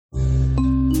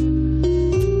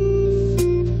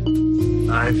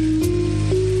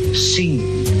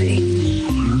seen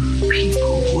things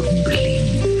people wouldn't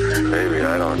believe. Baby,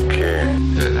 I don't care.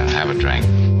 Good, I'll have a drink.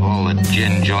 All the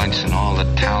gin joints in all the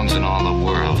towns in all the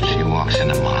world, she walks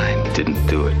into mine. Didn't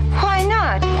do it. Why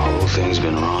not? The whole thing's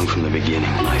been wrong from the beginning.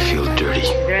 I feel dirty. Is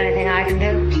there anything I can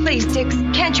do? Please, Dix,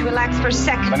 can't you relax for a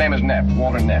second? My name is Neff,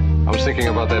 Walter Neff. I was thinking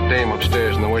about that dame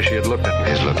upstairs and the way she had looked at me.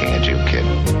 He's looking at you, kid.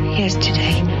 Here's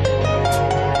today.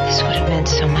 This would have meant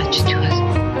so much to us.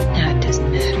 Now it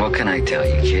doesn't matter. What can I tell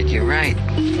you, kid? You're right.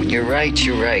 When you're right,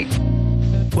 you're right.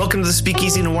 Welcome to the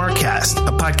Speakeasy Noircast,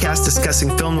 a podcast discussing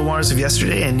film noirs of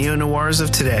yesterday and neo-noirs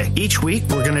of today. Each week,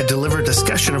 we're going to deliver a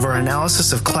discussion of our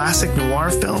analysis of classic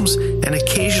noir films, and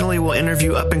occasionally we'll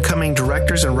interview up-and-coming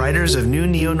directors and writers of new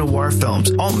neo-noir films,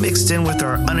 all mixed in with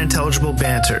our unintelligible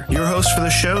banter. Your hosts for the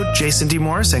show, Jason D.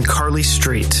 Morris and Carly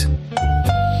Street.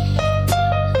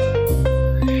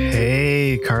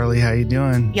 Hey, Carly, how you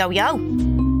doing? Yo, yo.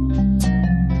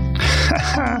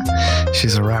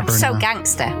 She's a rapper So now.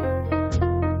 gangster.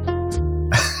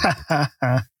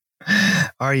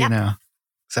 Are you now?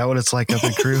 Is that what it's like up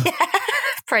in Crew?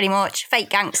 Pretty much. Fake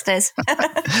gangsters.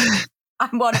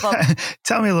 I'm one of them.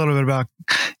 Tell me a little bit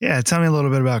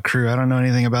about Crew. I don't know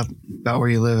anything about where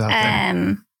you live out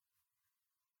there.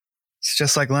 It's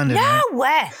just like London, No.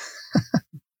 right?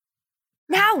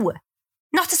 No.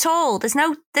 Not at all. There's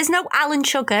no Alan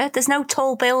Sugar. There's no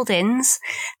tall buildings.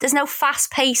 There's no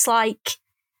fast pace, like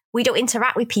we don't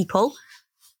interact with people.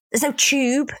 There's no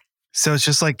tube. So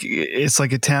it's like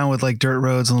a town with like dirt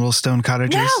roads and little stone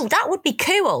cottages? No, that would be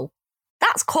cool.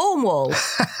 That's Cornwall.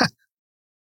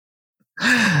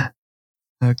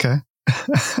 Okay.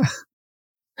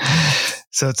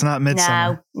 So it's not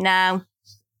Midsummer. No.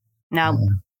 All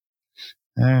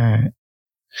right.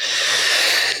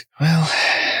 Well,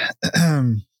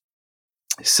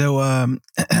 so we're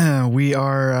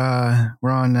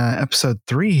on episode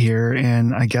 3 here,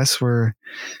 and I guess we're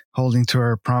holding to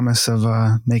our promise of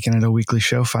making it a weekly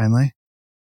show finally.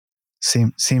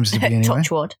 Seems to be anyway.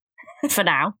 Touch wood for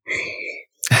now.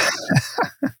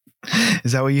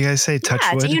 Is that what you guys say? Touch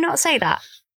wood? Do you not say that?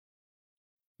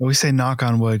 Well, we say knock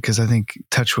on wood because I think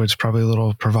touch wood's probably a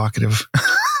little provocative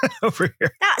over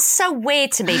here. That's so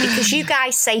weird to me because you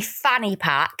guys say fanny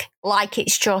pack like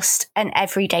it's just an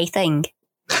everyday thing,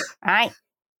 right?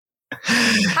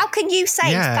 How can you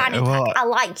say fanny pack? I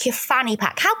like your fanny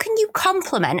pack. How can you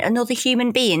compliment another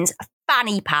human being's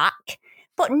fanny pack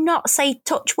but not say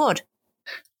touch wood?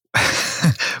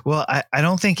 Well, I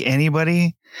don't think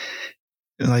anybody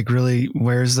like really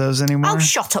wears those anymore. Oh,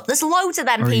 shut up. There's loads of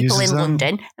them people in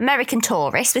London, American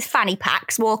tourists with fanny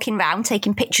packs walking around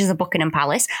taking pictures of Buckingham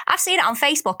Palace. I've seen it on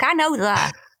Facebook. I know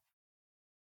that.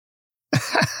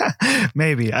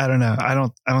 Maybe. I don't know. I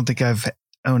don't think I've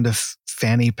owned a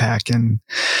fanny pack in,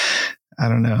 I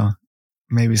don't know,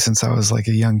 maybe since I was like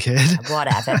a young kid.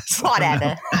 Whatever.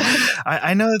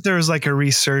 I know that there was like a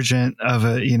resurgent of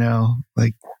it, you know,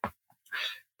 like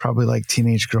probably like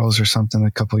teenage girls or something a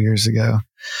couple years ago.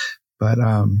 But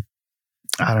I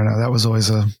don't know. That was always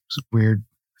a weird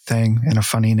thing and a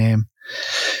funny name.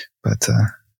 But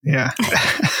yeah.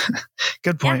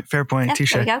 Good point. Yeah. Fair point. Yeah,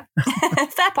 Touche. there you go.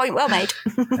 Fair point. Well made.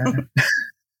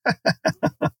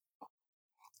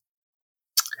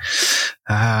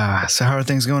 So how are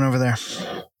things going over there?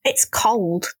 It's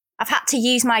cold. I've had to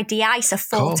use my de-icer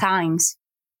 4 times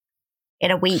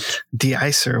in a week.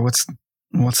 De-icer? What's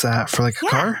that? For like a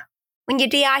car? When you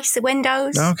de-ice the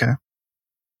windows. Oh, okay.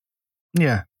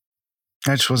 Yeah.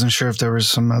 I just wasn't sure if there was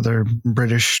some other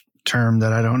British term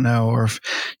that I don't know, or if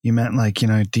you meant like, you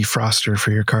know, defroster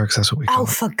for your car, because that's what we call it. Oh,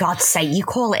 for God's sake, you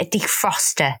call it a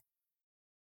defroster.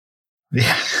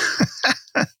 Yeah.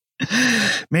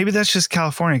 Maybe that's just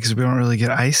California because we don't really get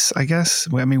ice, I guess.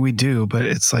 I mean, we do, but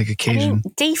it's like occasion.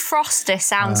 Defroster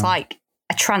sounds like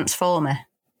a transformer.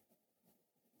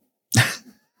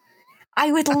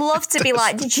 I would love to be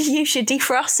like, did you use your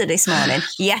defroster this morning?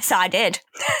 Yes, I did.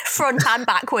 Front and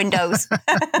back windows.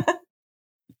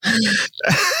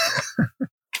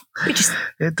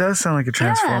 It does sound like a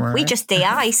transformer. Yeah, we just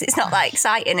de-ice. It's not that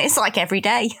exciting. It's like every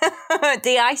day.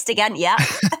 De-iced again, yeah.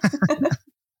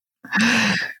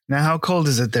 Now, how cold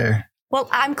is it there? Well,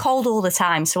 I'm cold all the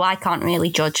time, so I can't really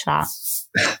judge that.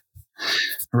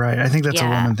 Right. I think that's a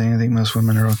woman thing. I think most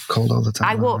women are cold all the time.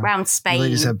 I walk around Spain.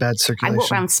 Ladies have bad circulation. I walk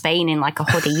around Spain in like a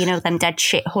hoodie. You know, them dead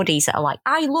shit hoodies that are like,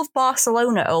 I love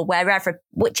Barcelona or whichever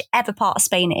part of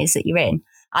Spain it is that you're in.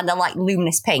 And they're like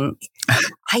luminous pink.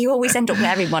 I always end up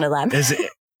wearing one of them.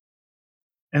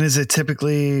 Is it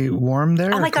typically warm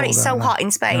there? Oh my God, it's so hot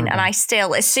in Spain. And I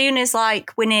still, as soon as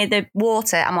like we're near the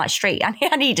water, I'm like, straight,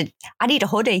 I need a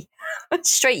hoodie.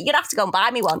 Straight, you're going to have to go and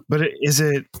buy me one. But is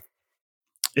it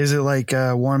Is it like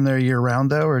warm there year round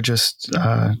though, or just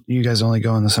you guys only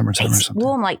go in the summertime or something? It's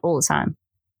warm like all the time.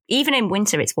 Even in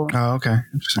winter, it's warm. Oh, okay.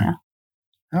 Interesting. Yeah.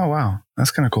 Oh, wow.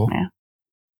 That's kind of cool. Yeah.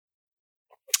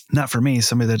 Not for me,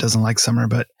 somebody that doesn't like summer,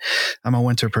 but I'm a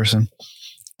winter person.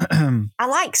 I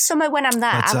like summer when I'm there.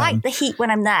 I like the heat when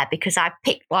I'm there because I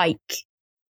picked like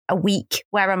a week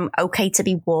where I'm okay to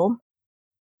be warm.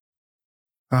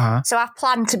 So I've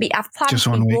planned to be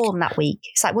warm that week.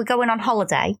 It's like we're going on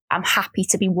holiday. I'm happy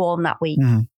to be warm that week,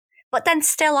 but then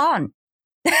still on.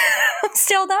 I'm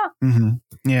still there.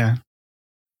 Yeah.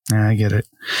 Yeah, I get it.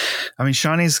 I mean,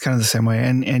 Shawnee's kind of the same way.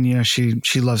 And you know, she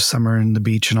loves summer and the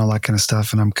beach and all that kind of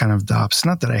stuff. And I'm kind of the opposite.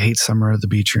 Not that I hate summer or the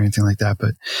beach or anything like that,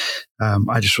 but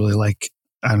I just really like,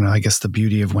 I don't know, I guess the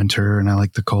beauty of winter, and I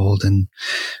like the cold and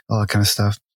all that kind of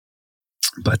stuff.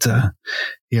 But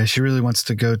yeah, she really wants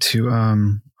to go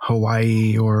to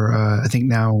Hawaii, or I think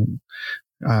now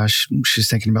she's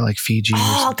thinking about like Fiji.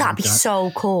 Oh, that'd be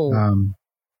so cool.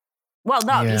 Well,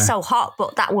 that'd be so hot,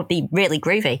 but that would be really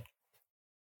groovy.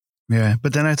 Yeah,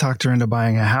 but then I talked her into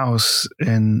buying a house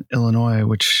in Illinois,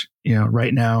 which, you know,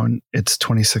 right now it's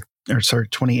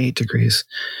 28 degrees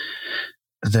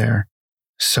there.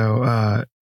 So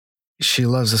she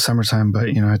loves the summertime,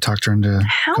 but, you know, I talked her into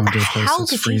going to a place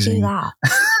that's freezing. How did you do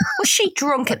that? Was she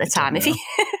drunk at the time?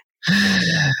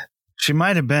 She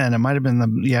might have been. It might have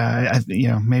been you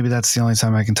know, maybe that's the only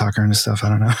time I can talk her into stuff. I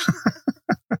don't know.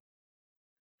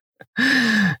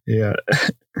 Yeah.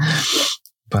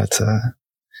 But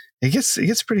it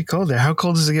gets pretty cold there. How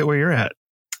cold does it get where you're at?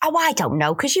 Oh, I don't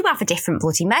know, because you have a different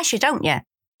bloody measure, don't you?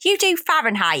 You do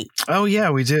Fahrenheit. Oh,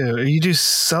 yeah, we do. You do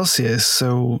Celsius.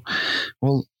 So,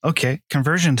 well, okay.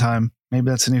 Conversion time. Maybe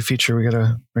that's a new feature we got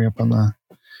to bring up on the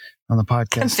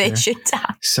podcast. Conversion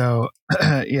time. So,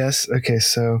 yes. Okay.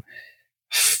 So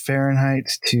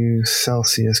Fahrenheit to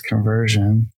Celsius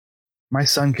conversion. My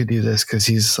son could do this because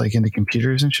he's like into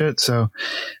computers and shit. So,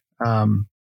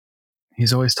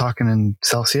 he's always talking in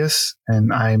Celsius,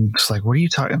 and I'm just like, what are you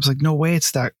talking? I was like, no way.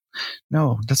 It's that.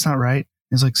 No, that's not right.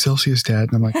 He's like, Celsius, Dad.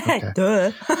 And I'm like, okay.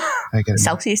 Duh. I get it.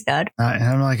 Celsius, Dad. And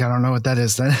I'm like, I don't know what that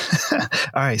is then.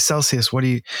 All right. Celsius. What,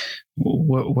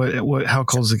 how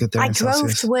cold does it get there? I drove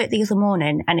Celsius? To work the other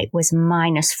morning and it was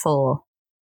 -4.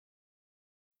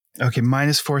 Okay.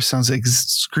 -4 sounds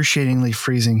excruciatingly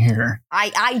freezing here.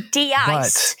 I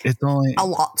de-iced but it's only a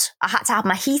lot. I had to have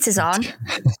my heaters on.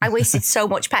 I wasted so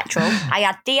much petrol. I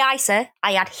had de-icer.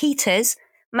 I had heaters.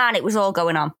 Man, it was all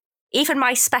going on. Even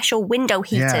my special window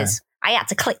heaters. I had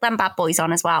to click them bad boys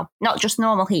on as well. Not just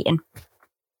normal heating.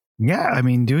 Yeah. I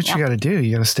mean, do what you got to do.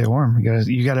 You got to stay warm.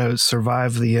 You got to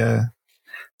survive the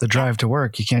drive to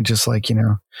work. You can't just like, you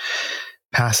know,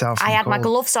 pass out. I had my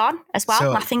gloves on as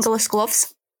well. My fingerless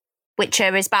gloves, which are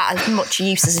about as much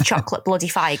use as a chocolate bloody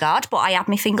fire guard, but I had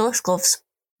my fingerless gloves.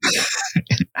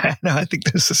 I know. I think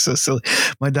this is so silly.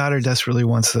 My daughter desperately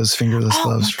wants those fingerless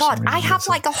gloves. Oh my God. I have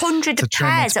like 100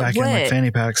 pairs at work. Like fanny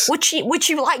packs. Would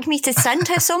you like me to send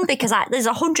her some? Because there's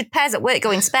 100 pairs at work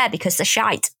going spare because they're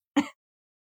shite.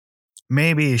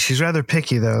 Maybe. She's rather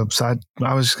picky though. So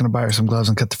I was just going to buy her some gloves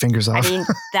and cut the fingers off. I mean,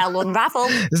 they'll unravel.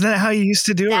 Isn't that how you used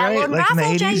to do it, right? Unravel, like in the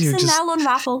 80s, Jason, they'll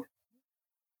unravel.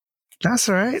 That's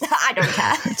all right. I don't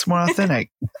care. It's more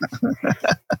authentic.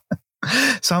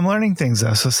 So I'm learning things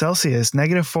though. So Celsius,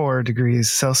 -4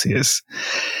 degrees Celsius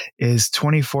is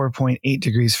 24.8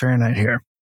 degrees Fahrenheit here.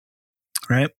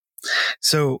 Right?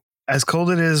 So as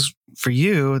cold it is for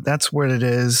you, that's what it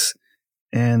is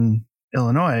in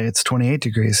Illinois. It's 28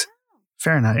 degrees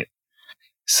Fahrenheit.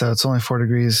 So it's only 4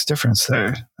 degrees difference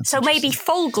there. So maybe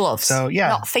full gloves,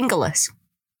 not fingerless.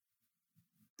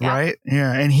 Yeah. Right?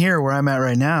 Yeah. And here where I'm at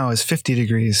right now is 50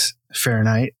 degrees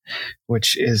Fahrenheit,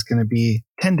 which is going to be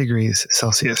 10 degrees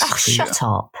Celsius. Oh, shut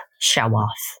up. Show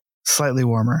off. Slightly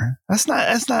warmer. That's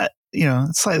not, you know,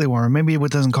 it's slightly warmer. Maybe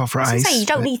it doesn't call for ice. You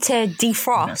don't need to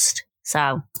defrost.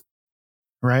 So.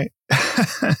 Right.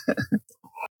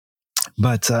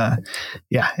 But,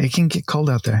 yeah, it can get cold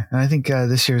out there. And I think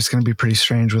this year is going to be pretty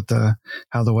strange with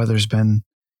how the weather's been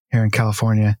here in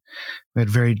California. We had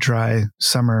very dry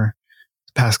summer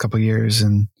the past couple of years,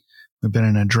 and we've been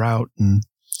in a drought, and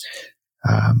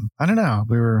I don't know.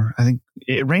 I think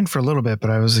it rained for a little bit, but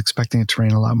I was expecting it to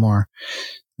rain a lot more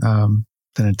than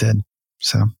it did.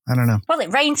 So I don't know. Well,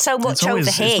 it rained so much over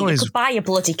here. You could buy a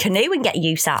bloody canoe and get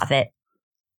use out of it.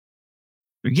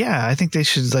 Yeah, I think they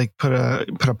should like put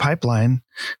a pipeline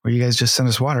where you guys just send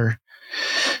us water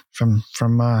from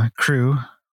Crew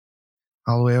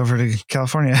all the way over to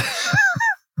California.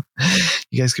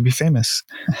 You guys could be famous.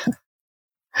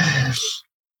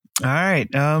 All right.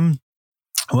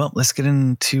 Well, let's get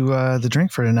into the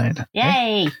drink for tonight.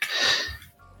 Yay.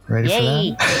 Ready for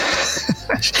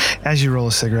that? As you roll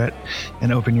a cigarette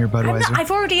and open your Budweiser. I've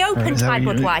already opened my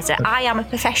Budweiser. I am a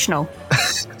professional.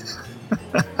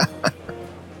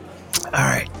 All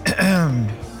right.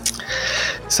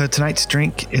 So tonight's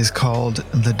drink is called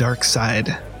The Dark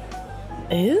Side.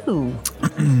 Ooh.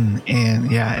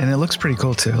 And it looks pretty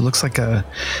cool too. It looks like a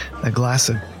glass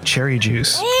of cherry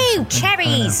juice. Ew,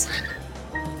 cherries.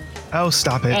 Oh,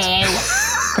 stop it.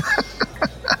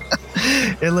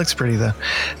 It looks pretty though.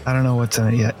 I don't know what's in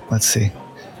it yet. Let's see.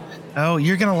 Oh,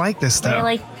 you're going to like this though.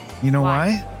 Really? You know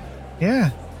why? Yeah.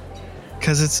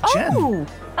 Because it's gin. Oh,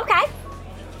 okay.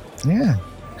 Yeah.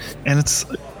 And it's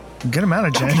a good amount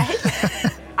of gin. Okay.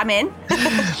 I'm in.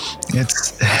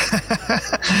 It's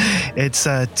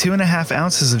 2.5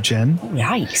 ounces of gin.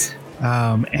 Yikes.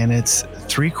 And it's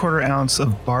 3/4 ounce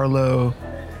of Barolo.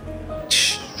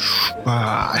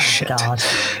 Shit. God.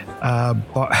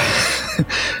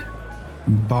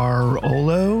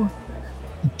 Barolo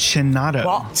Cinato.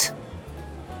 What?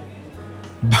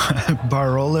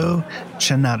 Barolo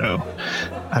Cinato.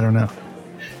 I don't know.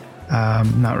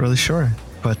 Not really sure,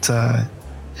 but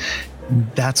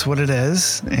that's what it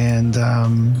is. And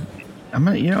I'm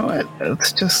gonna, you know what?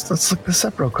 Let's look this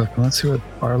up real quick and let's see what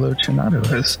Barolo Cinato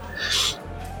is.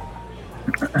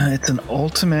 It's an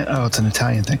ultimate. Oh, it's an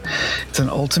Italian thing. It's an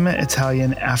ultimate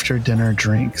Italian after dinner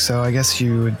drink. So I guess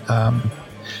you would,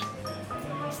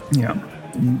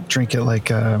 drink it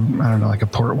like I don't know, like a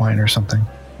port wine or something.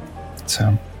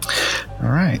 So, all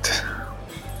right.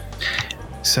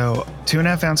 So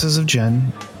 2.5 ounces of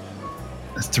gin,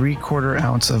 3/4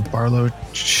 ounce of Barolo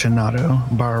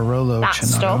Cinato.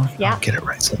 Stuff, yeah. I'll get it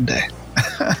right someday.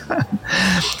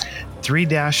 3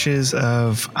 dashes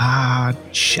of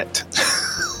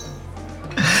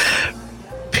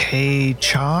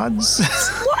Peychaud's.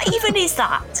 What even is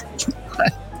that?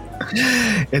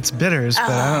 It's bitters, but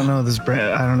I don't know this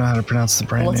brand. I don't know how to pronounce the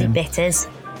brand Bloody name. bitters.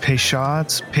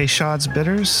 Peychaud's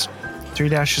bitters. 3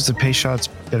 dashes of Peychaud's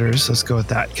bitters. Let's go with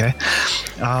that. Okay.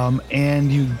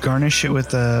 And you garnish it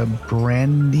with a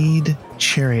brandied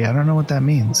cherry. I don't know what that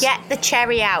means. Get the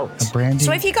cherry out. A brandy.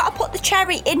 So if you got to put the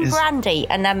cherry in brandy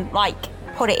and then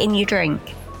put it in your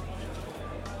drink.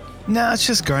 No, it's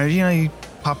just garnish. You know, you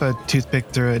pop a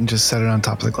toothpick through it and just set it on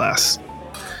top of the glass.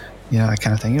 You know, that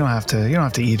kind of thing. You don't have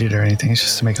to eat it or anything. It's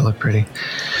just to make it look pretty.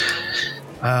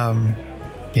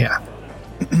 Yeah.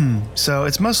 So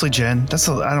it's mostly gin.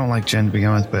 I don't like gin to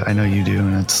begin with, but I know you do,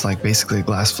 and it's like basically a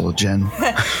glass full of gin.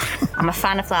 I'm a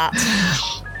fan of that.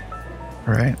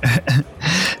 All right.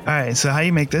 All right. So how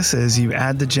you make this is you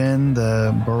add the gin,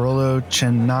 the Barolo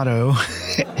Cinato,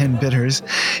 and bitters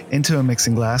into a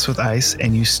mixing glass with ice,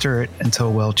 and you stir it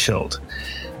until well chilled.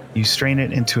 You strain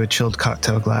it into a chilled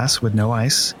cocktail glass with no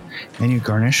ice, and you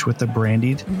garnish with the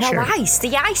brandied cherry. No ice.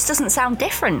 The ice doesn't sound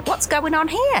different. What's going on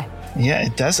here? Yeah,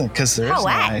 it doesn't, because there is no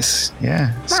ice.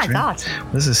 Yeah. My God.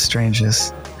 This is strange.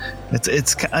 It's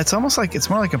almost like, it's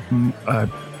more like a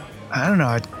I don't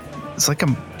know. It's like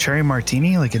a cherry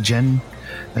martini, like a gin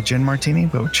martini,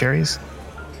 but with cherries.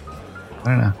 I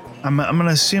don't know. I'm going to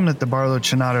assume that the Barolo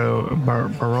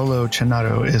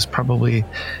Cinato is probably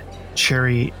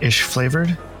cherry-ish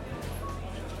flavored.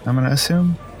 I'm going to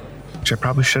assume, which I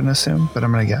probably shouldn't assume, but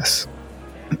I'm going to guess.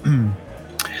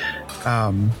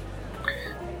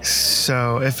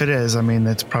 So if it is, I mean,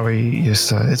 it's probably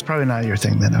just, it's probably not your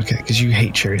thing then. Okay. Because you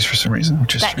hate cherries for some reason,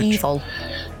 which is strange. Evil.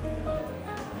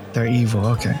 They're evil.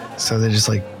 Okay. So they just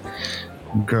like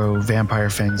grow vampire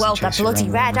fangs. Well, they're bloody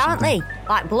red, aren't they?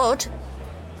 Like blood.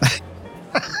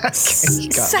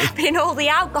 Sapping all the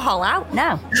alcohol out.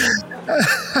 No.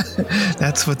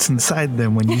 That's what's inside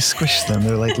them when you squish them.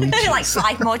 They're like leeches. Like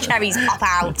 5 more cherries pop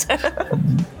out.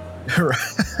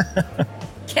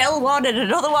 Kill one and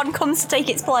another one comes to take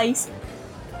its place.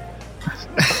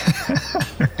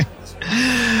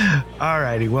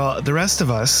 Alrighty, well, the rest of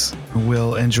us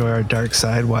will enjoy our dark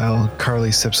side while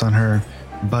Carly sips on her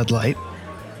Bud Light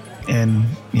and,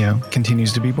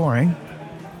 continues to be boring.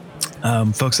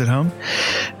 Folks at home,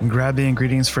 grab the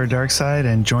ingredients for a dark side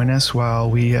and join us while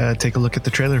we take a look at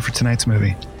the trailer for tonight's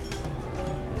movie.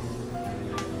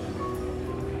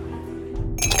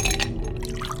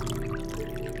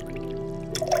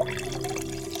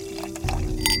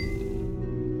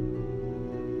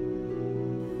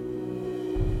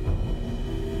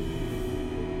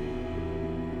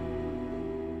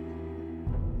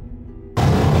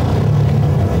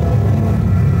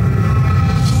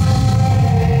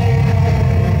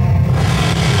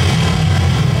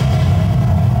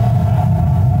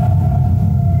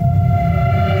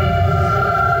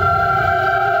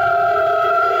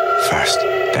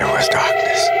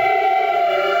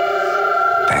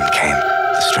 Then came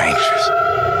the strangers.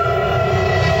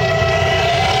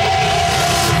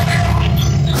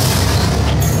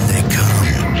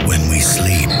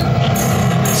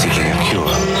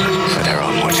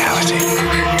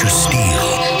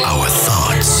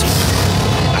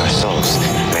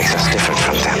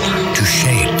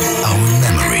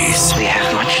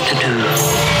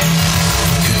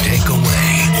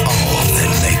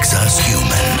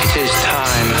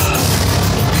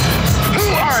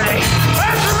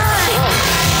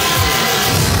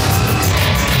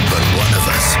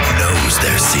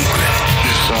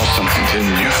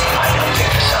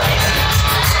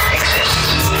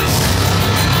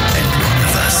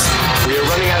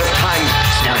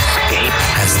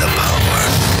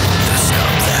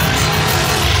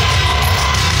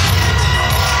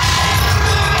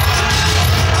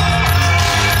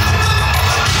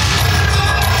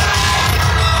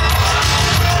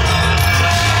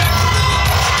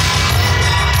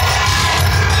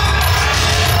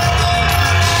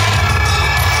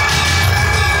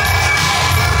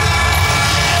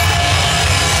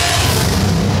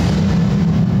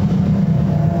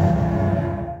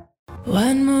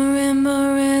 When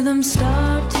my rhythm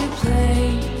start to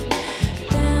play,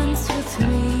 dance with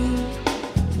me,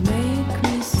 make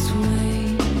me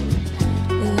sway,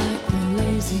 like the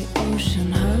lazy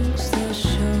ocean hugs the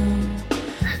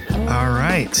shore. All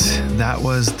right, that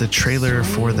was the trailer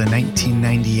for the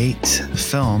 1998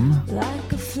 film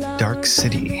Dark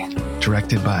City,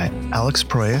 directed by Alex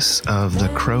Proyas of The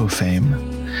Crow fame,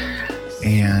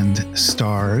 and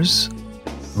stars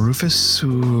Rufus.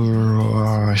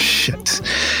 Oh, shit.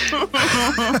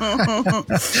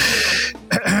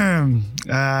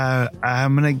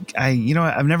 I've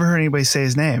never heard anybody say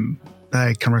his name that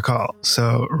I can recall.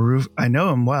 So I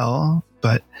know him well,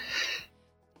 but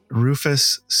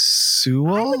Rufus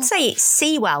Sewell? I would say it's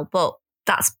Sewell, but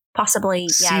that's possibly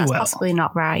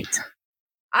not right.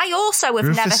 I also have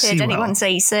never heard anyone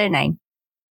say his surname.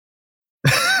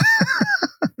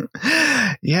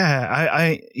 Yeah,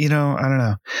 I don't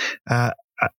know.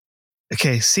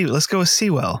 Okay, let's go with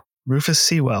Sewell. Rufus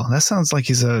Sewell. That sounds like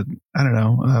he's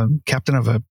captain of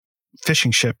a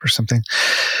fishing ship or something.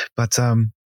 But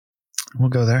we'll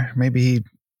go there. Maybe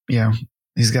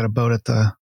he's got a boat at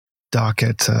the dock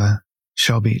at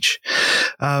Shell Beach.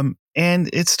 And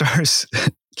it stars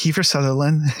Kiefer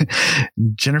Sutherland,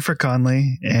 Jennifer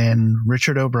Connelly, and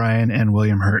Richard O'Brien and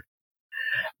William Hurt.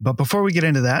 But before we get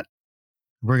into that,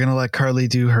 we're going to let Carly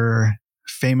do her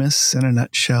famous in a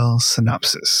nutshell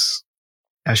synopsis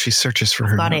as she searches for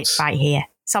her notes. Got it right here.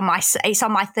 It's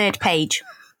on my third page.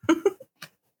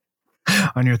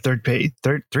 On your third page,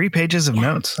 3 pages of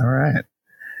notes. All right.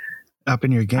 Up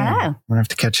in your game. I'm going to have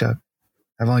to catch up.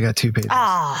 I've only got 2 pages.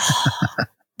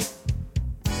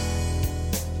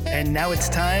 And now it's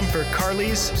time for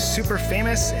Carly's super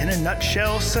famous in a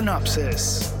nutshell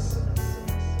synopsis.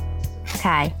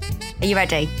 Okay. Are you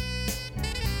ready?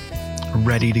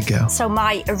 Ready to go. So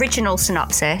my original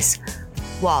synopsis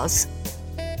was,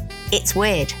 it's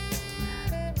weird.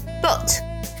 But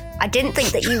I didn't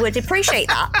think that you would appreciate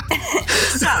that.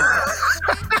 So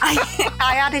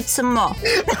I added some more.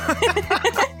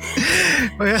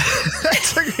 Oh, yeah. That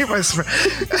took me by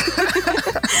surprise.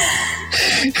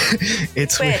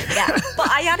 It's weird. Yeah. But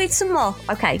I added some more.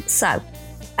 Okay, so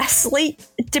a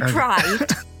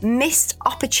sleep-deprived, missed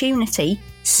opportunity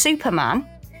Superman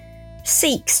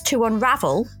seeks to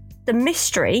unravel the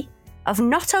mystery of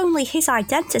not only his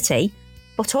identity,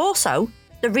 but also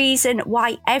the reason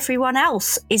why everyone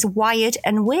else is wired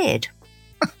and weird.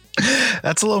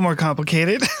 That's a little more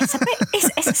complicated.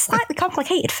 It's a slightly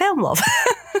complicated film, love.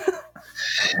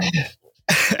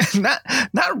 Not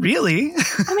really.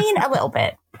 I mean, a little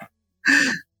bit.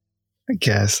 I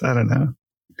guess. I don't know.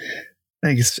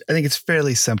 I think it's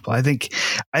fairly simple. I think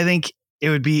it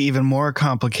would be even more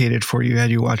complicated for you had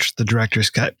you watched the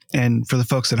director's cut. And for the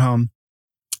folks at home,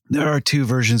 there are 2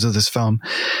 versions of this film.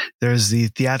 There's the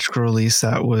theatrical release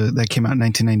that came out in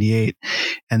 1998,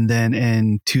 and then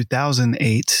in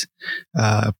 2008,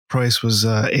 Proyas was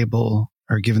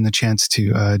given the chance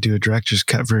to do a director's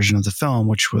cut version of the film,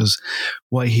 which was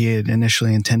what he had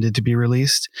initially intended to be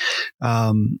released,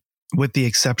 with the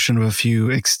exception of a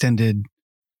few extended.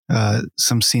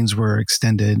 Some scenes were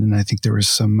extended, and I think there was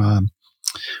some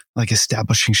like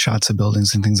establishing shots of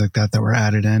buildings and things like that were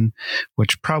added in,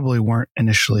 which probably weren't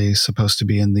initially supposed to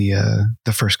be in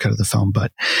the first cut of the film.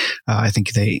 But I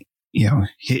think they,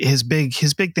 his big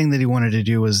thing that he wanted to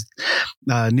do was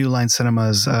New Line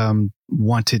Cinemas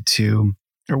wanted to,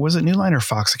 or was it New Line or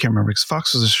Fox? I can't remember, because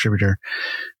Fox was a distributor.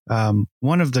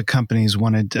 One of the companies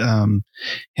wanted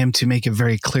him to make it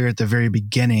very clear at the very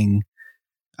beginning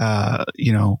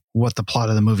what the plot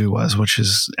of the movie was, which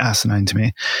is asinine to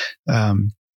me.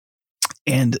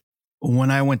 And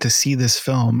when I went to see this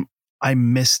film, I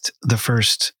missed the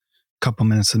first couple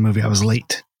minutes of the movie. I was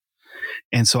late.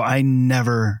 And so I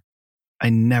never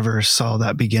saw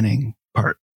that beginning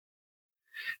part.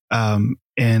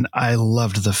 And I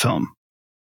loved the film.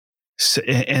 So,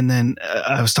 and then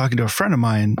I was talking to a friend of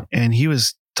mine, and he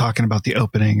was talking about the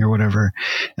opening or whatever.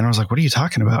 And I was like, what are you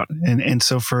talking about? And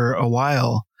so for a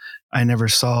while, I never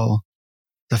saw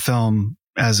the film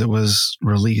as it was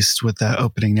released with that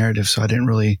opening narrative. So I didn't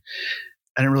really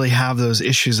have those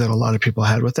issues that a lot of people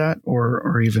had with that,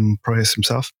 or even Proyas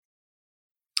himself.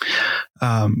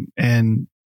 And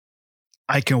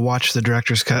I can watch the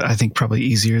director's cut, I think, probably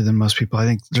easier than most people. I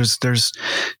think there's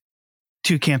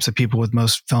 2 camps of people with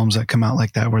most films that come out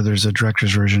like that, where there's a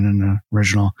director's version and an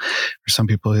original. Or some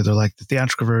people either like the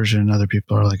theatrical version, and other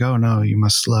people are like, oh no, you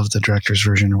must love the director's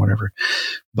version or whatever.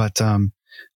 But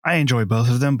I enjoy both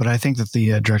of them, but I think that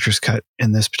the director's cut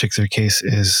in this particular case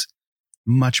is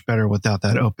much better without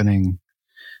that opening.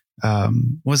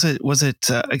 Was it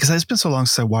because it's been so long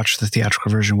since I watched the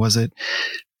theatrical version, was it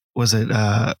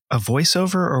a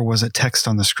voiceover or was it text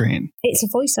on the screen? It's a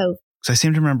voiceover. So I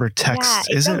seem to remember text.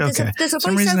 Yeah, Is it? Okay. There's a For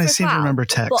some reason I seem to remember But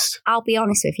text. I'll be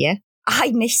honest with you.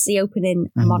 I missed the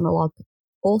opening monologue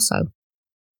also.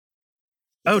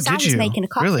 Oh, did you? I was making a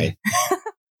coffee. Really?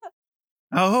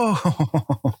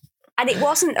 Oh. And it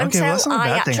wasn't until I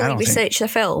actually researched the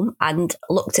film and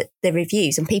looked at the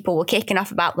reviews and people were kicking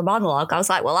off about the monologue. I was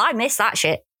like, well, I missed that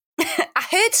shit. I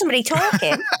heard somebody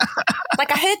talking.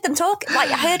 I heard them talk. I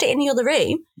heard it in the other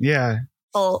room. Yeah.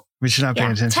 But we should not pay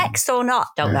attention. Text or not,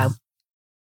 don't know.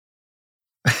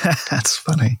 That's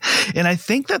funny. And I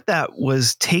think that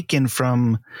was taken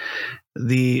from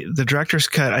the director's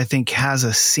cut, I think, has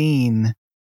a scene.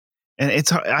 And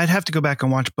I'd have to go back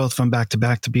and watch both of them back to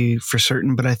back to be for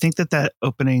certain. But I think that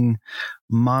opening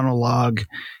monologue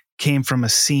came from a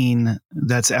scene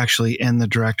that's actually in the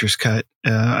director's cut.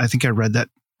 I think I read that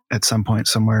at some point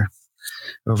somewhere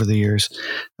over the years.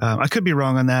 I could be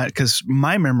wrong on that because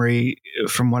my memory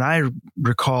from what I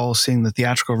recall seeing the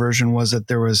theatrical version was that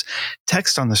there was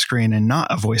text on the screen and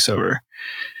not a voiceover.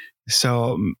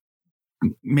 So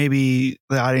maybe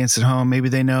the audience at home, maybe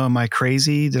they know, am I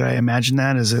crazy? Did I imagine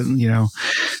that? Is it,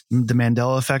 the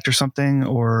Mandela effect or something?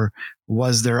 Or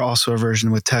was there also a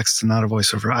version with text and not a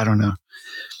voiceover? I don't know.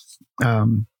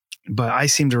 But I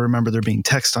seem to remember there being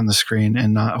text on the screen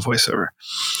and not a voiceover.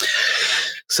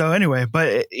 So anyway,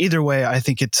 but either way, I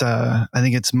think it's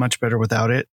much better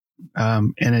without it.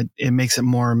 And it makes it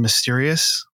more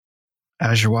mysterious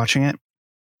as you're watching it.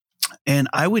 And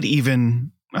I would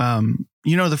even,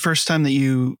 the first time that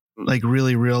you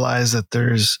really realize that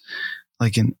there's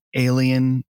an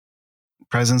alien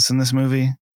presence in this movie,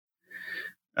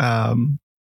 I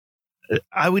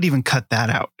would even cut that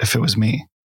out if it was me,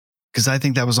 because I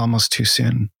think that was almost too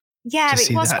soon. Yeah,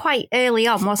 it was quite early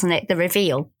on, wasn't it? The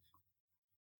reveal.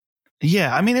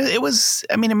 Yeah,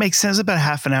 it makes sense about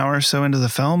half an hour or so into the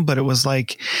film, but it was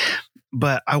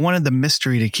but I wanted the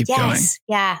mystery to keep going.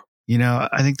 Yeah.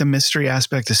 I think the mystery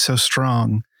aspect is so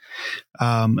strong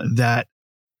that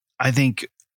I think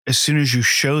as soon as you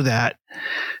show that,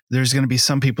 there's going to be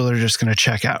some people that are just going to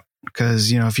check out.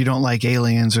 Because, if you don't like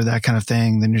aliens or that kind of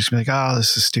thing, then you're just going to be like, oh,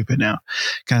 this is stupid now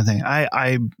kind of thing.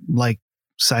 I like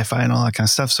sci-fi and all that kind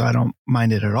of stuff, so I don't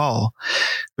mind it at all.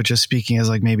 But just speaking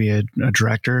as maybe a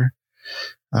director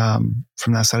from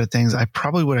that side of things, I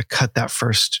probably would have cut that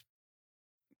first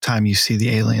time you see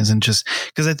the aliens, and just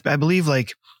because I believe they're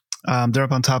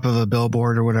up on top of a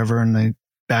billboard or whatever, and the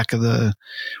back of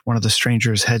one of the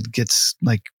strangers' head gets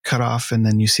cut off, and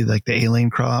then you see the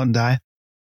alien crawl out and die.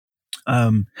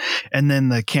 And then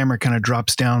the camera kind of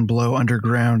drops down below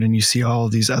underground, and you see all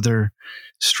of these other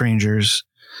strangers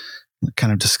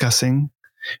kind of discussing.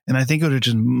 And I think it would have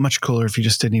been much cooler if you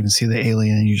just didn't even see the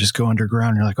alien and you just go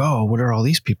underground. You're like, oh, what are all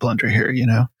these people under here?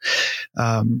 Because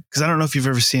I don't know if you've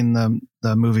ever seen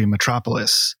the movie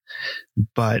Metropolis,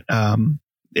 but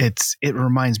it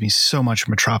reminds me so much of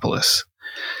Metropolis.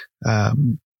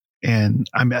 And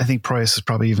I think Proyas has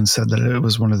probably even said that it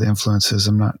was one of the influences.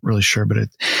 I'm not really sure, but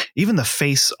even the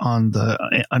face on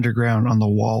the underground on the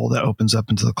wall that opens up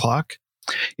into the clock,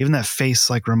 even that face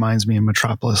reminds me of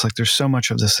Metropolis. There's so much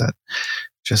of this that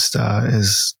just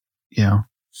is,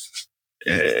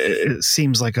 it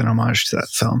seems like an homage to that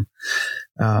film.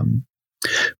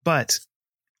 But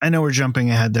I know we're jumping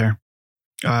ahead there.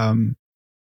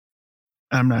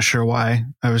 I'm not sure why.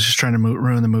 I was just trying to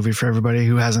ruin the movie for everybody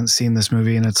who hasn't seen this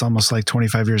movie, and it's almost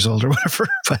 25 years old or whatever,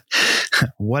 but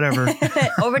whatever.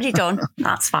 Already done.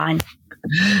 That's fine.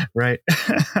 Right.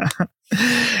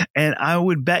 And I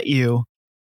would bet you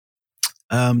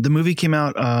the movie came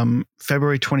out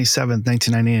February 27th,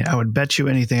 1998. I would bet you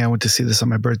anything I went to see this on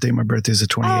my birthday. My birthday is the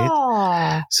 28th.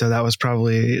 Oh. So that was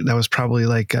probably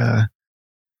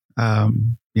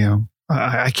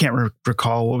I can't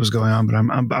recall what was going on,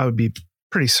 but I would be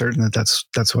pretty certain that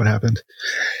that's what happened.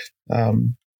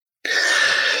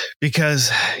 Because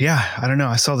I don't know.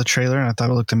 I saw the trailer and I thought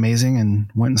it looked amazing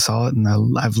and went and saw it, and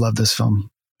I've loved this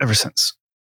film ever since.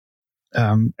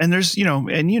 And there's,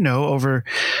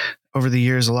 over the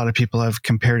years, a lot of people have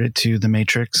compared it to The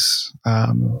Matrix,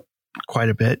 quite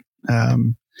a bit.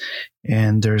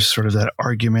 And there's sort of that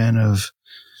argument of,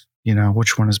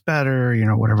 which one is better,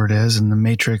 whatever it is. And The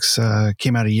Matrix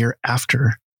came out a year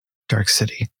after Dark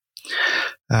City.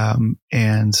 And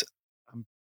I'm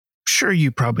sure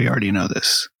you probably already know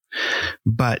this,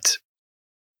 but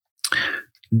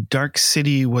Dark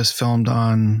City was filmed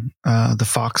on the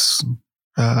Fox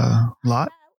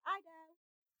lot.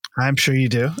 I'm sure you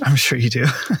do.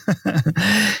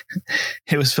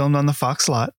 It was filmed on the Fox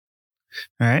lot.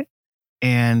 All right.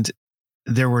 And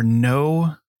there were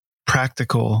no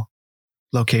practical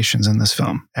locations in this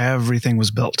film. Everything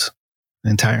was built, the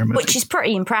entire movie. Which is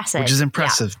pretty impressive. Which is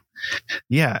impressive.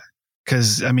 Yeah.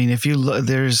 Because, I mean, if you look,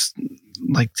 there's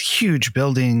like huge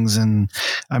buildings and,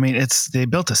 I mean, they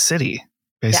built a city,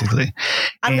 basically. Yeah.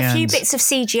 And the few bits of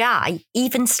CGI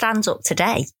even stands up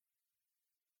today.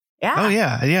 Yeah. Oh,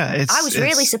 yeah. Yeah. I was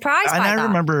really surprised by that. And I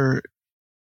remember,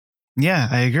 yeah,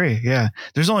 I agree. Yeah.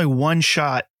 There's only one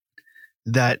shot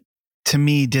that to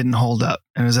me didn't hold up,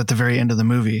 and it was at the very end of the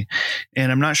movie.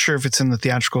 And I'm not sure if it's in the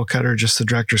theatrical cut or just the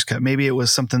director's cut. Maybe it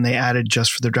was something they added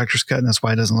just for the director's cut, and that's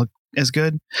why it doesn't look as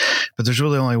good. But there's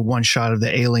really only one shot of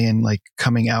the alien like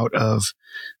coming out of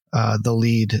the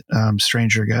lead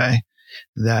stranger guy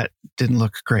that didn't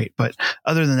look great. But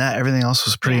other than that, everything else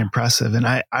was pretty impressive. And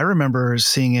I remember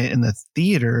seeing it in the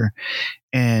theater,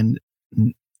 and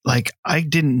like I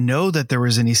didn't know that there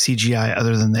was any CGI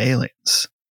other than the aliens.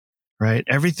 Right.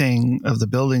 Everything of the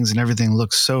buildings and everything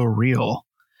looks so real.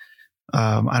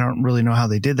 I don't really know how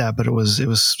they did that, but it was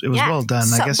well done.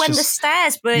 So I guess when just, the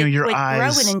stairs were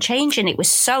growing and changing, it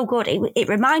was so good. It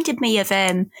reminded me of,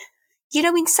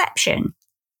 Inception.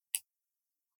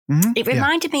 Mm-hmm. It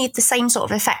reminded me of the same sort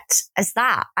of effect as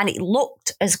that. And it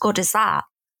looked as good as that,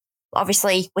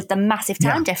 obviously with the massive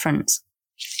time difference.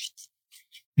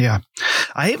 Yeah.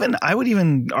 I would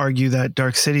even argue that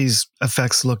Dark City's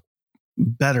effects look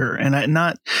better, and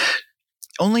not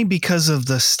only because of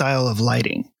the style of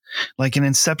lighting. Like in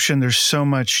Inception, there's so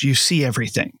much, you see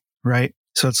everything, right?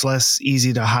 So it's less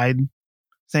easy to hide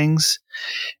things.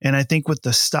 And I think with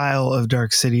the style of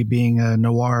Dark City being a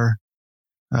noir,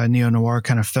 neo-noir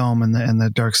kind of film, and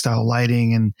the dark style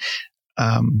lighting, and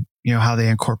how they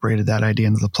incorporated that idea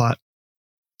into the plot,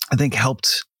 I think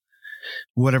helped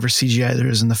whatever CGI there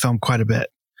is in the film quite a bit.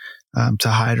 To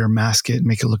hide or mask it,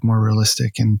 make it look more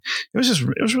realistic. And it was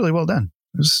really well done.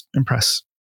 It was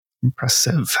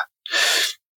impressive.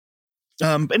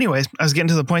 Anyways, I was getting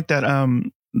to the point that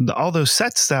all those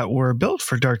sets that were built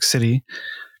for Dark City,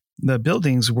 the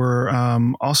buildings were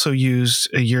also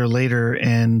used a year later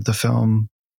in the film.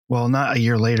 Well, not a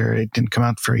year later. It didn't come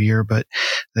out for a year, but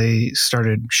they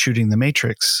started shooting The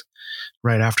Matrix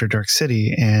right after Dark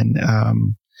City, and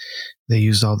they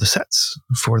used all the sets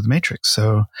for The Matrix.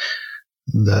 So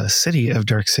the city of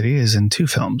Dark City is in 2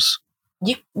 films.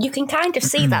 You can kind of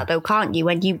see that though, can't you?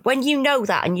 When you know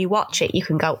that and you watch it, you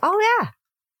can go, oh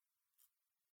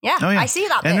yeah. I see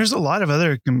that. And there's a lot of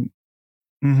other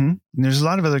there's a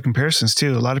lot of other comparisons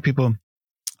too. A lot of people,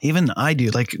 even I do,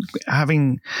 like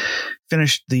having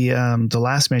finished the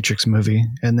last Matrix movie,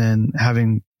 and then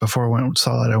before I went and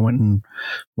saw it, I went and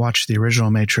watched the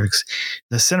original Matrix.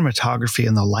 The cinematography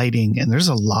and the lighting, and there's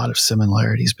a lot of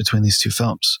similarities between these 2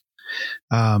 films.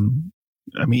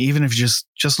 I mean, even if you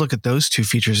just look at those 2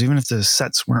 features, even if the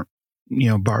sets weren't,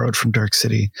 borrowed from Dark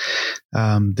City,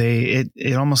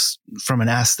 it almost, from an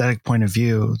aesthetic point of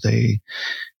view, they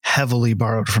heavily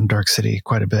borrowed from Dark City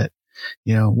quite a bit.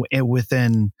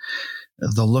 Within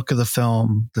the look of the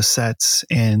film, the sets,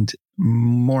 and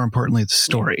more importantly, the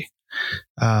story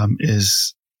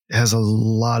has a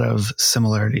lot of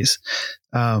similarities.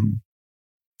 And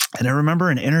I remember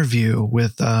an interview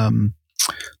with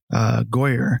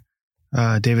Goyer,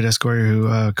 David S. Goyer,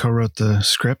 who co-wrote the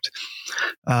script,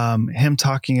 him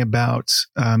talking about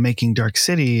making Dark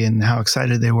City and how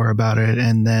excited they were about it,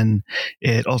 and then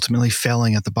it ultimately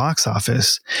failing at the box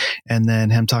office, and then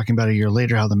him talking about a year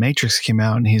later how The Matrix came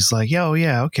out, and he's like, "Yeah, oh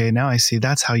yeah, okay, now I see.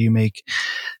 That's how you make,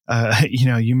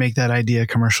 you make that idea a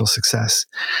commercial success."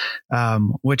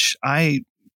 Which I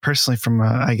personally, from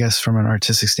an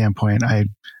artistic standpoint,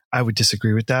 I would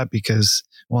disagree with that, because,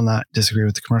 well, not disagree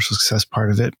with the commercial success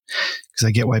part of it, because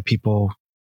I get why people,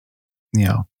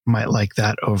 might like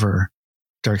that over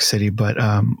Dark City. But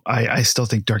I still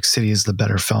think Dark City is the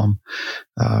better film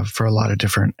for a lot of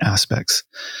different aspects.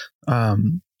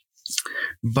 But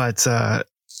I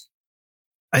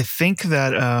think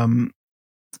that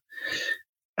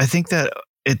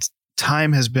its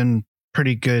time has been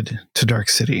pretty good to Dark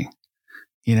City.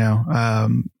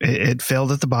 It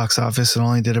failed at the box office. It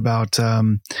only did about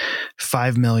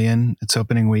 5 million its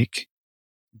opening week.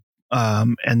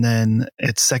 And then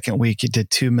its second week, it did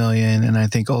 2 million. And I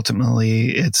think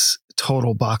ultimately its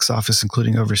total box office,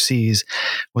 including overseas,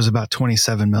 was about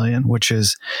 27 million, which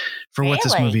is, for what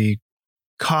this movie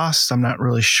cost, I'm not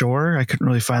really sure. I couldn't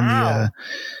really find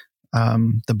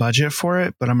the budget for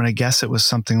it, but I'm going to guess it was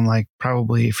something like,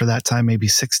 probably for that time, maybe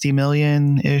 60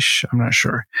 million ish. I'm not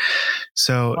sure.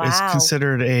 So it's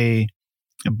considered a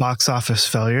box office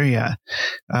failure. Yeah.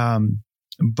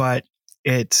 But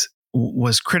it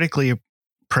was critically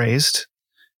praised,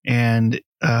 and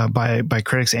by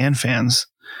critics and fans.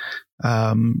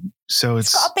 So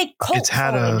it's got a big cult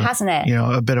following, hasn't it?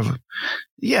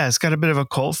 It's got a bit of a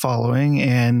cult following.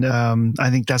 And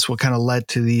I think that's what kind of led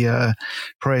to the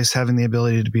Proyas having the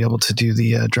ability to be able to do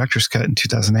the director's cut in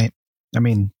 2008. I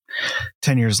mean,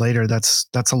 10 years later, that's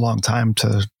a long time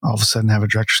to all of a sudden have a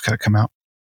director's cut come out.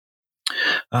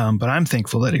 But I'm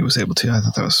thankful that he was able to. I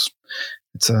thought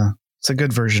it's a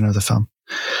good version of the film.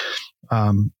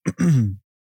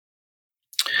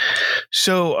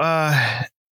 So,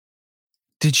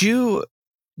 did you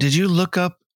look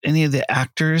up any of the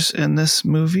actors in this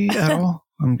movie at all?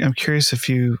 I'm curious if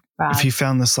you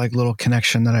found this like little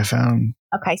connection that I found.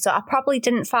 Okay, so I probably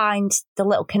didn't find the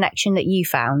little connection that you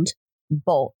found,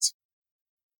 but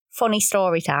funny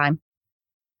story time.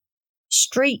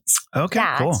 Street's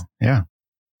dad cool. Yeah.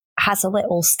 has a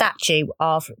little statue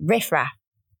of Riff Raff.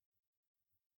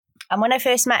 And when I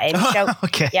first met him,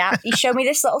 he showed me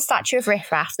this little statue of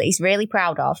Riff Raff that he's really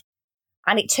proud of.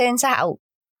 And it turns out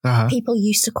people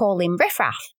used to call him Riff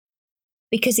Raff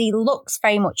because he looks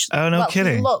very much.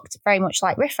 Kidding. He looked very much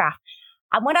like Riff Raff.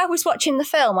 And when I was watching the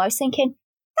film, I was thinking,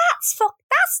 that's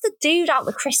the dude out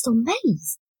the Crystal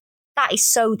Maze. That is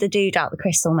so the dude out the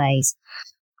Crystal Maze.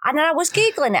 And then I was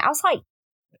Googling it. I was like,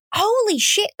 holy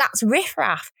shit, that's Riff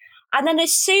Raff. And then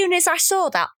as soon as I saw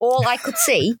that, all I could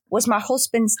see was my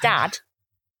husband's dad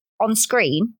on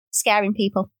screen scaring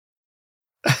people.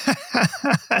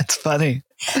 That's funny.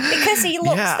 Because he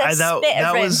looks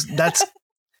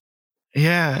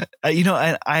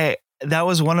that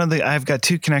was one of the, I've got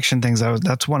two connection things.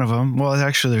 That's one of them. Well,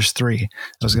 actually there's three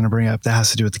I was going to bring up that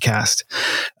has to do with the cast.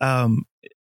 I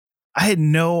had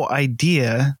no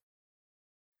idea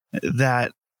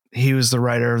that he was the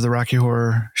writer of the Rocky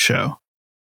Horror Show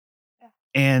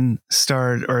and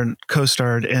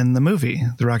co-starred in the movie,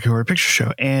 the Rocky Horror Picture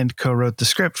Show, and co-wrote the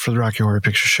script for the Rocky Horror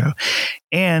Picture Show,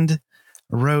 and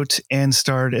wrote and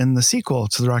starred in the sequel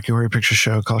to the Rocky Horror Picture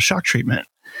Show called Shock Treatment.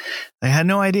 I had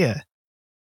no idea.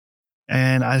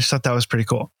 And I just thought that was pretty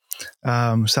cool.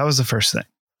 So that was the first thing.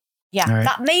 Yeah, right.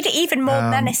 That made it even more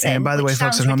menacing. And by the way,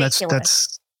 folks at home,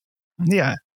 that's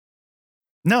yeah.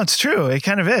 No, it's true. It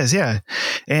kind of is, yeah.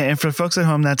 And for the folks at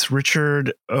home, that's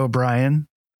Richard O'Brien.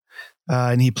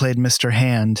 And he played Mr.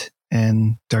 Hand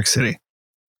in Dark City.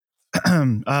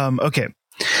 Okay.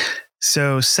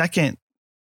 So second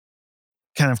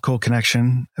kind of cool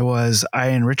connection was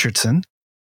Ian Richardson.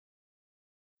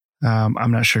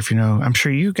 I'm not sure if you know. I'm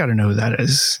sure you got to know who that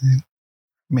is.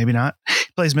 Maybe not.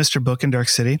 He plays Mr. Book in Dark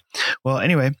City. Well,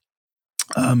 anyway,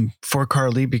 for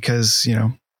Carly, because,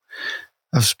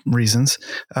 of reasons,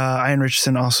 Ian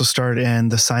Richardson also starred in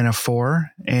The Sign of Four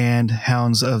and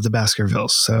Hounds of the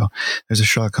Baskervilles. So there's a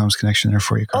Sherlock Holmes connection there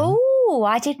for you, Carly. Oh,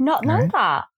 I did not know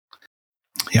that.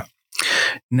 Yeah.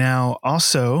 Now,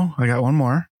 also, I got one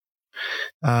more.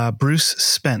 Bruce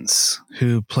Spence,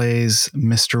 who plays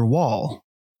Mr. Wall.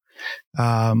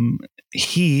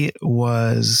 He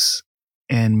was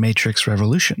in Matrix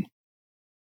Revolution.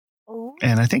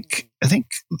 And I think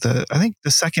the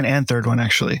second and third one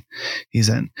actually he's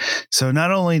in. So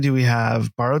not only do we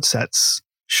have borrowed sets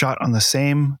shot on the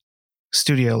same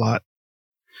studio lot,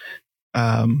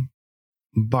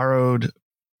 borrowed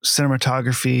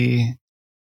cinematography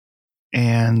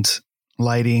and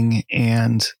lighting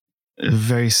and a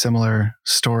very similar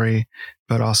story,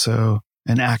 but also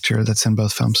an actor that's in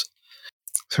both films.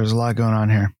 So there's a lot going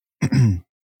on here.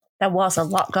 There was a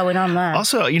lot going on there.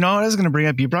 Also, what I was going to bring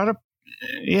up, you brought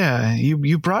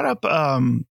up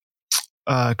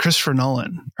Christopher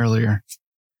Nolan earlier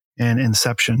in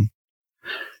Inception.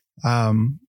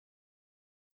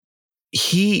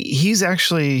 He's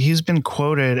been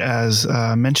quoted as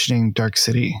mentioning Dark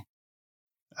City.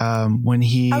 When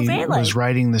he was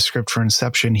writing the script for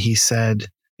Inception, he said,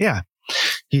 talking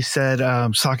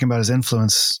about his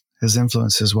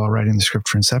influences while writing the script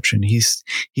for Inception. He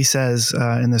says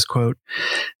in this quote,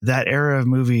 that era of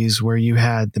movies where you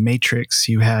had The Matrix,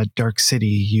 you had Dark City,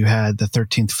 you had The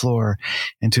 13th Floor,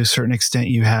 and to a certain extent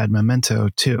you had Memento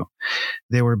too.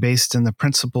 They were based in the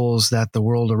principles that the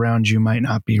world around you might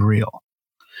not be real.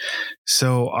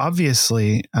 So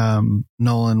obviously,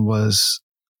 Nolan was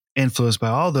influenced by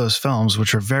all those films,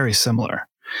 which are very similar.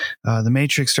 The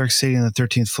Matrix, Dark City, and The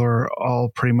 13th Floor all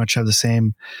pretty much have the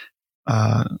same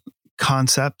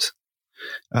concept.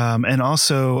 And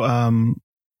also,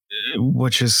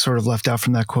 which is sort of left out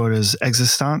from that quote, is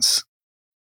Existence.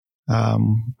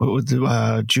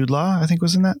 Jude Law, I think,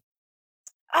 was in that.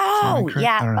 Oh,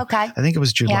 yeah. Okay. I think it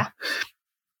was Jude Law.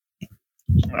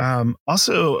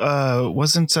 Also,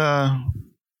 wasn't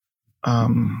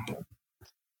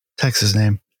Texas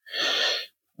name?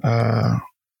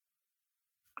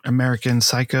 American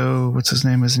Psycho. What's his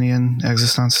name? Isn't he in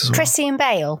Existence as well? Christian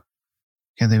Bale.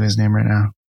 Can't think of his name right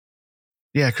now.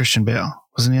 Yeah, Christian Bale.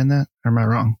 Wasn't he in that? Or am I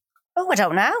wrong? Oh, I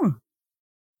don't know.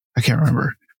 I can't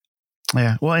remember.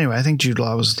 Yeah. Well, anyway, I think Jude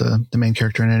Law was the main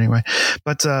character in it anyway.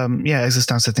 But yeah,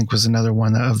 Existence, I think, was another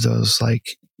one of those, like,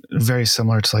 very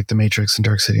similar to like The Matrix and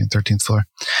Dark City and 13th Floor.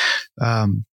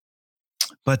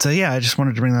 But yeah, I just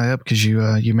wanted to bring that up because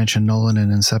you mentioned Nolan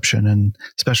and Inception and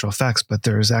special effects, but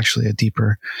there is actually a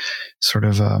deeper sort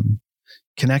of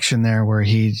connection there where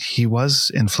he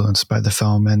was influenced by the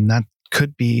film, and that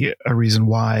could be a reason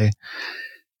why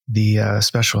the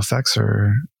special effects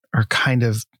are kind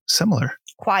of similar.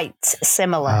 Quite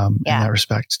similar, in that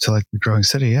respect to like The Growing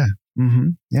City. Yeah. Mm-hmm.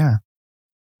 Yeah.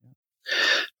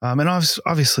 And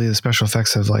obviously the special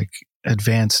effects have like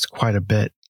advanced quite a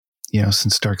bit,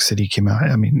 since Dark City came out.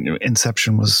 I mean,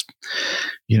 Inception was,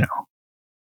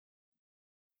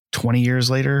 20 years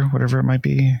later, whatever it might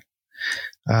be.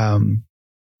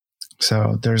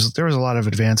 So there was a lot of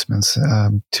advancements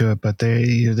to it, but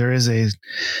there is a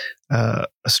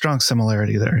strong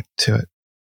similarity there to it.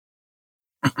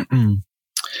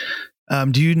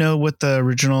 Do you know what the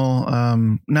original,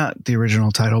 not the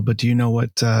original title, but do you know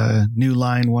what New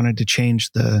Line wanted to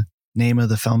change the name of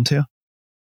the film to?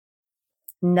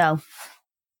 No.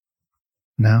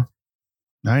 No?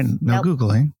 All right. No nope.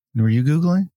 Googling. Were you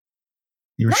Googling?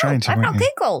 You were trying to. I've not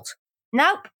Googled.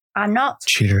 Nope, I'm not.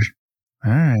 Cheater.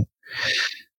 All right.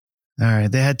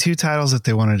 They had two titles that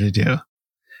they wanted to do.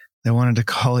 They wanted to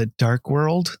call it Dark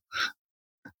World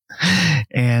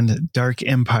and Dark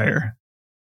Empire.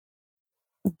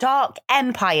 Dark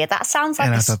Empire. That sounds like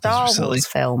a Star Wars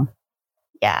film.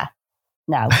 Yeah.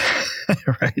 No.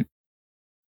 Right.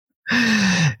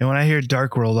 And when I hear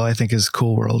Dark World, all I think is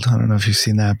Cool World. I don't know if you've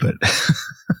seen that, but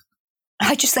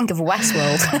I just think of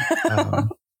Westworld.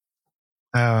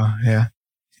 Oh, yeah.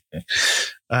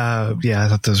 Yeah, I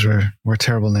thought those were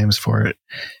terrible names for it.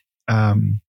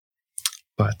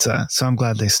 But so I'm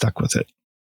glad they stuck with it.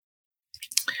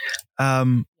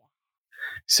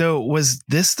 So was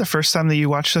this the first time that you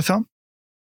watched the film?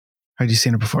 Or had you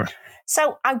seen it before?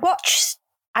 So I watched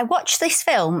this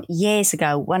film years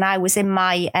ago when I was in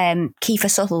my Kiefer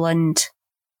Sutherland,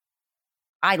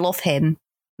 I love him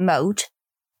mode.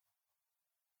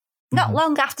 Not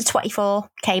long after 24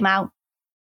 came out.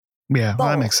 Yeah, well,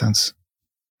 that makes sense.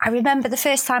 I remember the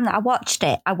first time that I watched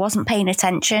it, I wasn't paying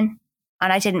attention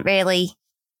and I didn't really...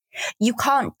 You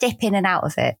can't dip in and out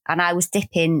of it. And I was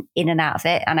dipping in and out of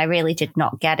it and I really did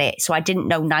not get it. So I didn't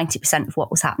know 90% of what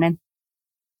was happening,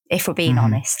 if we're being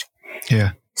honest.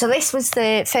 Yeah. So this was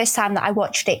the first time that I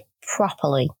watched it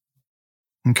properly.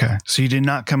 Okay. So you did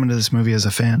not come into this movie as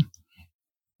a fan?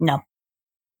 No.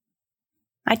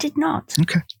 I did not.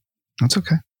 Okay. That's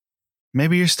okay.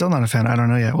 Maybe you're still not a fan. I don't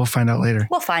know yet. We'll find out later.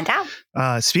 We'll find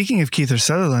out. Speaking of Kiefer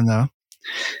Sutherland, though,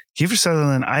 Kiefer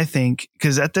Sutherland, I think,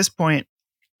 because at this point,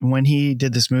 when he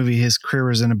did this movie, his career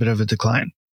was in a bit of a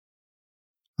decline.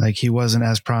 Like he wasn't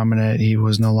as prominent. He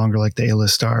was no longer like the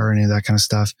A-list star or any of that kind of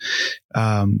stuff.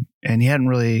 And he hadn't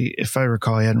really, if I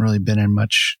recall, he hadn't really been in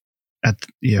much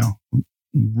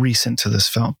recent to this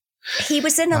film. He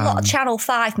was in a lot of Channel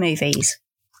 5 movies,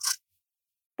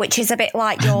 which is a bit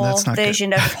like your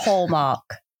version of Hallmark.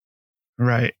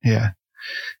 Right. Yeah.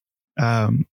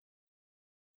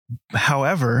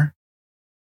 However,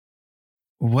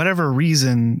 whatever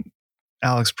reason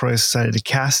Alex Proyas decided to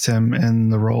cast him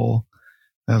in the role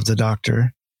of the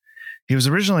Doctor, he was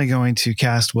originally going to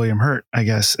cast William Hurt, I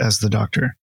guess, as the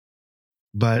Doctor,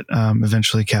 but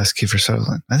eventually cast Kiefer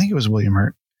Sutherland. I think it was William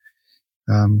Hurt,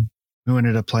 who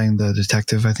ended up playing the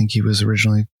detective. I think he was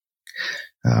originally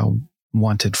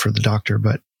wanted for the Doctor,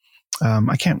 but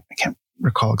I can't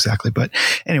recall exactly. But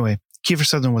anyway, Kiefer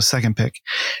Sutherland was second pick,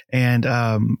 and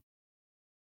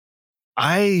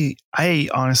I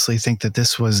honestly think that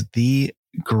this was the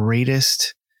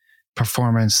greatest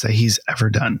performance that he's ever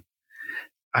done.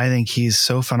 I think he's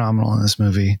so phenomenal in this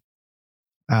movie.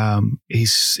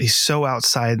 He's so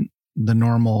outside the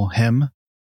normal him.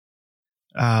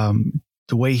 The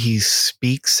way he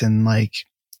speaks and like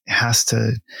has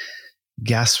to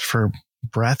gasp for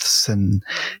breaths, and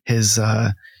his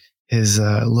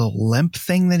little limp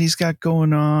thing that he's got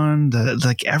going on,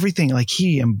 everything, like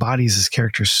he embodies his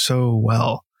character so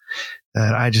well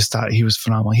that I just thought he was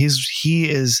phenomenal. He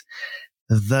is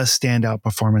the standout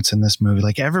performance in this movie.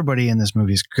 Like everybody in this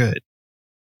movie is good,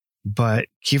 but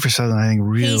Kiefer Sutherland, I think,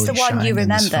 really he's the one you remember. In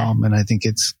this film, and I think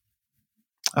it's,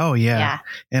 oh yeah.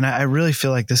 And I really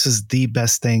feel like this is the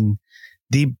best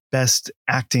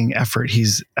acting effort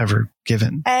he's ever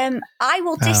given. I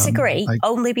will disagree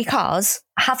only because,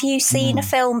 have you seen a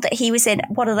film that he was in,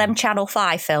 one of them Channel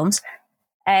 5 films,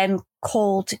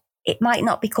 called it might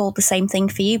not be called the same thing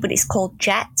for you, but it's called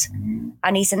Jet.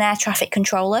 And he's an air traffic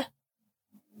controller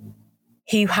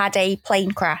who had a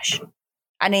plane crash.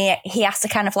 And he has to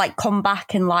kind of like come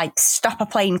back and like stop a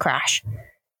plane crash.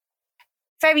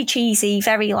 Very cheesy,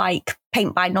 very like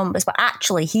paint by numbers, but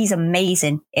actually he's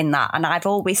amazing in that. And I've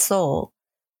always thought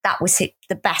that was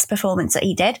the best performance that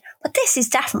he did. But this is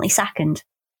definitely second.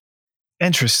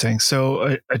 Interesting.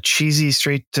 So a cheesy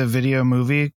straight to video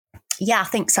movie. Yeah, I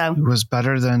think so. Was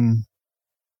better than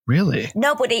really?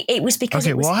 No, but it was because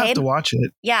it was we'll him. have to watch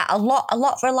it. Yeah, a lot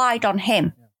relied on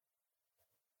him.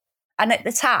 And at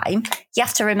the time, you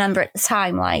have to remember at the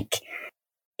time, like,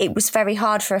 it was very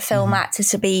hard for a film actor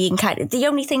to be in kind of, the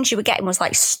only things you were getting was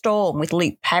like Storm with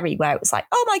Luke Perry, where it was like,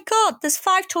 oh my God, there's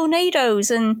 5 tornadoes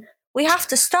and we have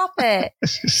to stop it.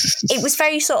 It was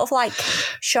very sort of like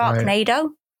Sharknado. Right.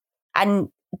 And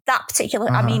that particular,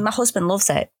 I mean, my husband loves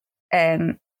it.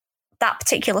 That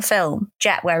particular film,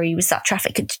 Jet, where he was that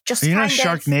traffic, just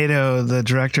Sharknado, the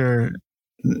director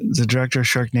of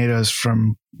Sharknado is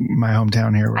from my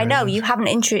hometown here. I know you haven't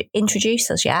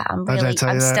introduced us yet. I'm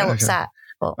still upset.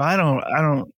 But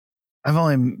I've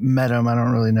only met him. I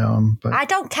don't really know him. But I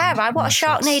don't care. I want a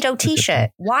Sharknado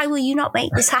t-shirt. Why will you not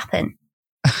make this happen?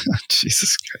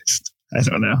 Jesus Christ. I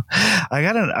don't know. I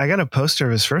got a poster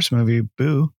of his first movie,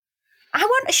 Boo. I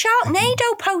want a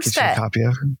Sharknado poster. Get you a copy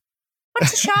of it.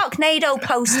 What's a Sharknado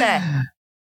poster?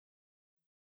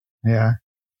 Yeah.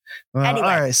 Well, anyway.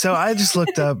 All right. So I just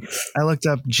looked up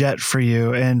Jet for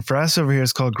you, and for us over here,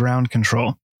 it's called Ground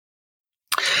Control.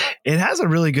 It has a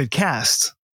really good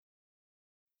cast.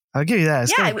 I'll give you that.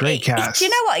 It's got a great cast. Do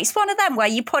you know what? It's one of them where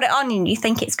you put it on and you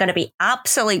think it's going to be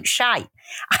absolute shite,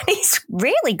 and it's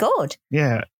really good.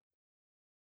 Yeah.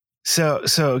 So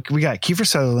we got Kiefer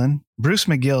Sutherland, Bruce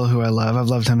McGill, who I love. I've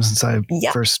loved him since I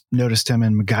first noticed him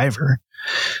in MacGyver.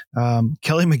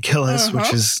 Kelly McGillis,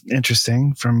 which is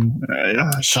interesting from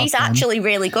she's actually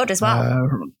really good as well.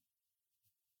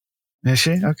 Is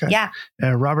she? Okay. Yeah.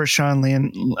 Robert Sean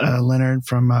Leonard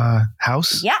from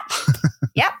House.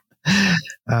 Yep.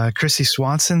 Chrissy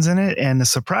Swanson's in it, and the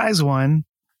surprise one,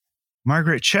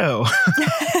 Margaret Cho,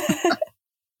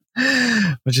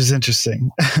 which is interesting.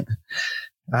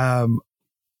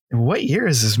 What year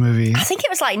is this movie? I think it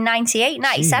was like 98,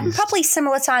 97, probably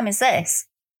similar time as this.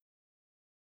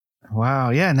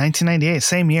 Wow. Yeah. 1998,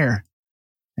 same year.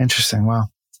 Interesting. Wow.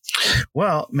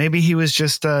 Well, maybe he was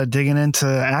just digging into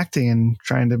acting and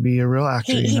trying to be a real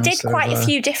actor. He did quite a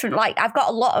few different, like, I've got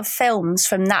a lot of films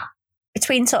from that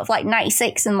between sort of like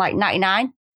 96 and like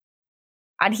 99.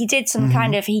 And he did some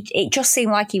kind of, it just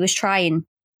seemed like he was trying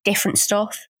different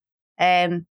stuff.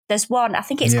 There's one, I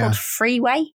think it's called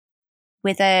Freeway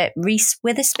with Reese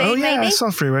Witherspoon. Oh yeah, maybe. I saw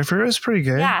Freeway. Freeway was pretty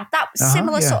good. Yeah, that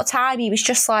similar sort of time. He was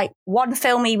just like, one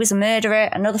film he was a murderer,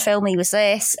 another film he was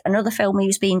this, another film he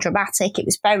was being dramatic. It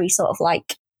was very sort of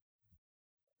like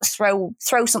throw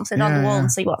something on the wall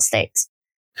and see what sticks.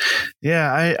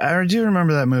 Yeah, I do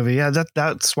remember that movie. Yeah,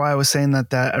 that's why I was saying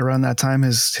that around that time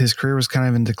his career was kind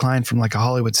of in decline from like a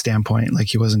Hollywood standpoint. Like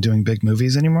he wasn't doing big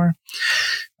movies anymore.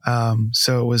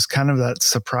 So it was kind of that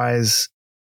surprise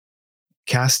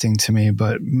casting to me,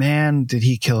 but man, did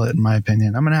he kill it in my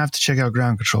opinion. I'm going to have to check out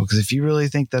Ground Control, because if you really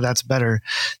think that that's better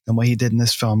than what he did in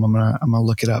this film, I'm going to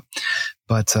look it up.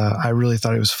 But I really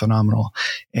thought it was phenomenal.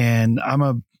 And I'm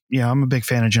a big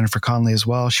fan of Jennifer Connelly as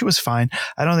well. She was fine.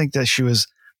 I don't think that she was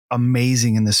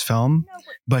amazing in this film,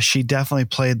 but she definitely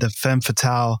played the femme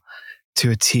fatale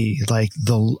to a T. Like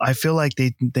I feel like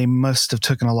they must have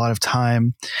taken a lot of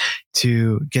time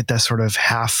to get that sort of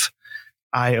half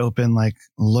eye open, like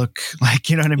look, like,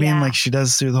 you know what I mean? Like she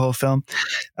does through the whole film.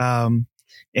 And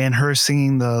her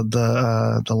singing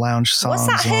the lounge songs. Was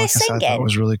that her singing? I thought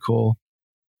was really cool.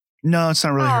 No, it's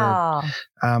not really her.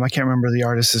 I can't remember the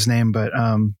artist's name, but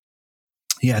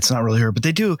yeah, it's not really her. But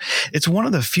it's one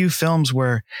of the few films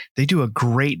where they do a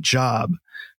great job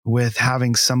with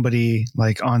having somebody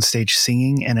like on stage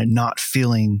singing and it not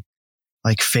feeling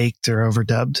like faked or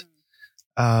overdubbed.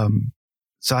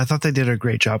 So I thought they did a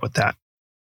great job with that.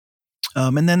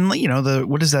 And then, you know,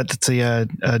 what is that? That's a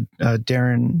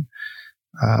Darren,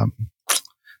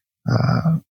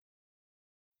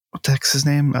 what the heck's his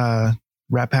name?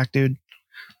 Rat Pack dude.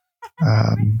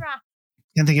 Can't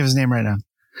think of his name right now.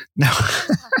 No,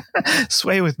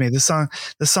 Sway With Me. The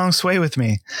song Sway With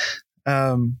Me.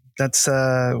 That's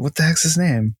what the heck's his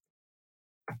name?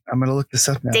 I'm gonna look this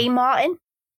up now. Dean Martin.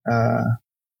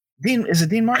 Is it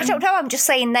Dean Martin? I don't know. I'm just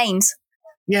saying names.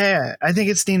 Yeah, I think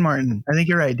it's Dean Martin. I think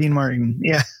you're right, Dean Martin.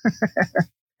 Yeah,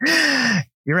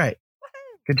 you're right.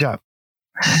 Good job.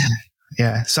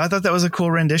 Yeah, so I thought that was a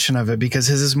cool rendition of it because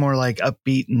his is more like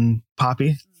upbeat and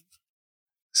poppy.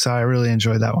 So I really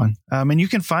enjoyed that one. And you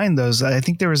can find those. I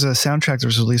think there was a soundtrack that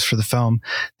was released for the film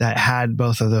that had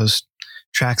both of those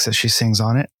tracks that she sings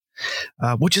on it,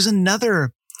 which is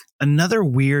another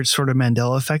weird sort of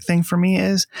Mandela effect thing for me.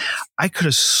 Is I could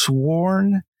have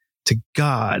sworn to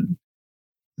God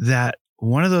that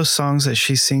one of those songs that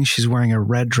she sings, she's wearing a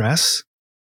red dress,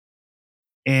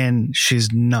 and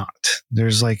she's not.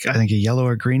 There's like, I think a yellow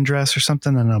or green dress or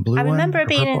something, and a blue one. I remember it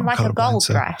being in like a gold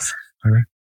dress.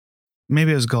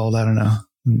 Maybe it was gold. I don't know.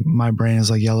 My brain is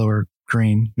like yellow or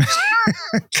green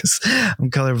because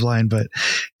I'm colorblind,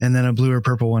 and then a blue or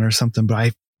purple one or something.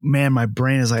 But my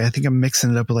brain is like, I think I'm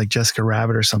mixing it up with like Jessica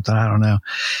Rabbit or something. I don't know.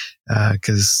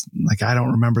 Cause like, I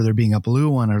don't remember there being a blue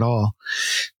one at all,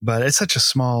 but it's such a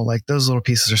small, like those little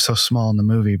pieces are so small in the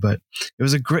movie, but it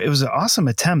was an awesome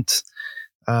attempt,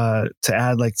 to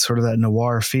add like sort of that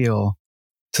noir feel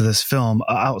to this film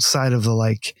outside of the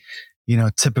like,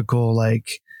 typical,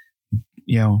 like,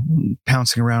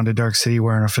 pouncing around a dark city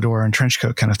wearing a fedora and trench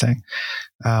coat kind of thing.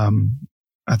 I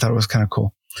thought it was kind of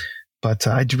cool, but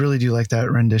I really do like that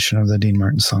rendition of the Dean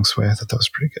Martin song Sway. I thought that was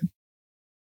pretty good.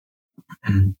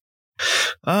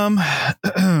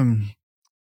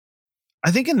 I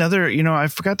think another, I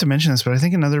forgot to mention this, but I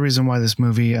think another reason why this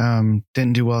movie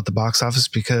didn't do well at the box office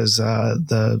because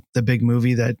the big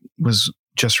movie that was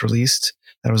just released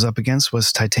that I was up against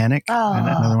was Titanic, and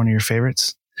another one of your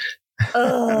favorites.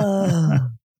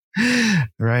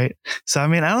 Right. So I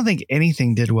mean, I don't think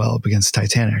anything did well up against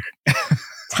Titanic.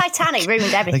 Titanic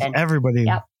ruined everything. Like everybody.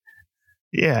 Yep.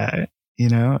 Yeah.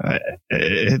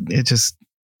 It just,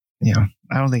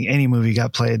 I don't think any movie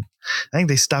got played. I think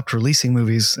they stopped releasing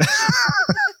movies.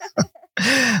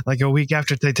 Like a week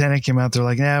after Titanic came out, they're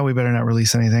like, "Yeah, we better not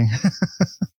release anything."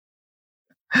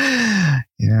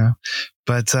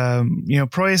 But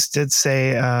Proyas did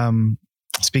say,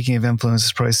 speaking of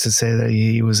influences, Proyas did say that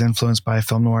he was influenced by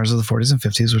film noirs of the 40s and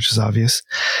 50s, which is obvious,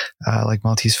 like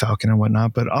Maltese Falcon and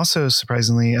whatnot, but also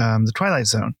surprisingly, the Twilight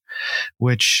Zone,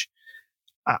 which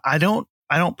I don't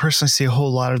personally see a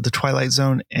whole lot of the Twilight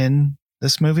Zone in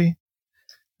this movie.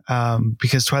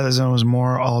 Because Twilight Zone was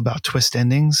more all about twist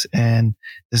endings, and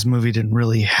this movie didn't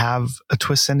really have a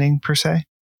twist ending per se.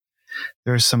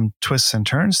 There's some twists and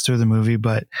turns through the movie,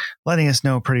 but letting us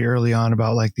know pretty early on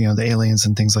about like, the aliens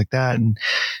and things like that. And,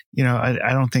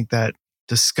 I don't think that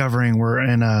discovering we're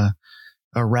in a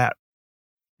rat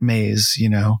maze,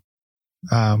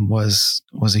 was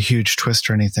a huge twist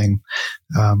or anything.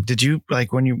 Did you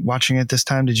like when you watching it this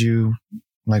time, was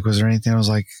there anything that was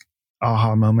like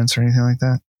aha moments or anything like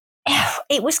that?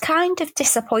 It was kind of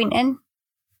disappointing.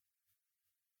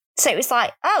 So it was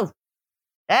like, oh,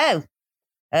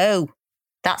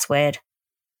 that's weird.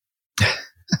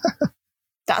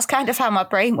 That's kind of how my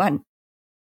brain went.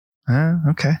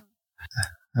 Okay.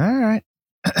 All right.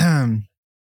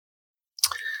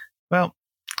 Well,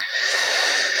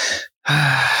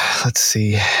 let's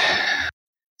see.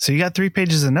 So you got 3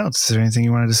 pages of notes. Is there anything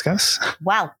you want to discuss?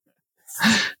 Well,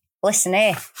 listen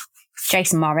here,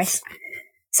 Jason Morris.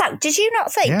 So, did you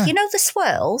not think, the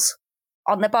swirls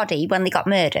on the body when they got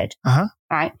murdered? Uh-huh.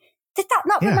 Right? Did that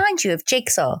not remind you of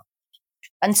Jigsaw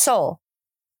and Saw?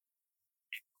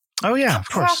 Oh, yeah, of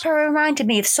course. Proper reminded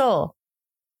me of Saw.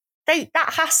 That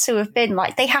has to have been,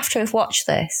 like, they have to have watched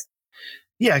this.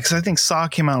 Yeah, because I think Saw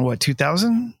came out in,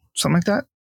 2000? Something like that?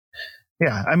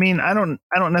 Yeah, I mean, I don't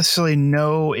necessarily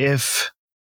know if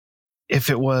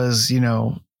it was,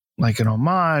 like an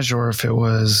homage or if it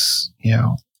was,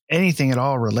 anything at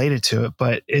all related to it,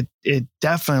 but it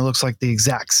definitely looks like the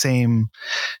exact same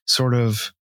sort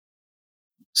of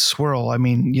swirl. I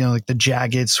mean, like the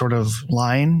jagged sort of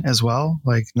line as well.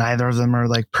 Like neither of them are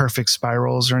like perfect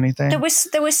spirals or anything. There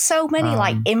was so many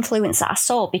like influence that I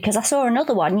saw because I saw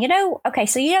another one. Okay,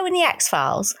 so in the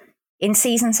X-Files in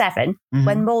season 7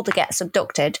 when Mulder gets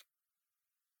abducted,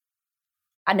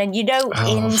 and then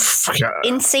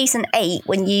in season 8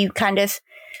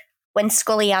 when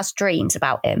Scully has dreams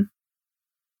about him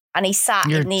and he's sat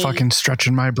You're in the... fucking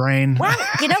stretching my brain. Well,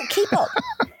 keep up.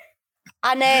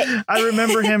 And I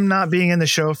remember him not being in the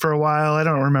show for a while. I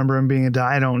don't remember him being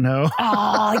I don't know.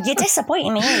 Oh, you're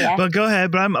disappointing me here. But go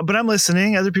ahead. But I'm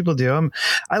listening. Other people do.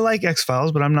 I like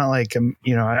X-Files, but I'm not like,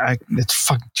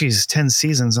 it's 10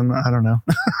 seasons. I don't know.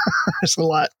 There's a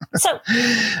lot. So,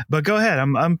 but go ahead.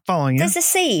 I'm following you. There's a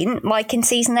scene like in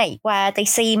season 8 where they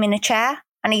see him in a chair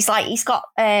and he's got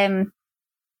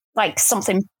like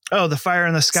something. Oh, the fire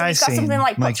in the sky he's got scene. Something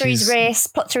like put through his wrists,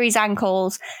 put through his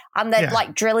ankles, and then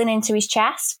like drilling into his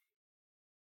chest.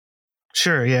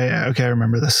 Sure. Yeah. Okay. I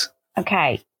remember this.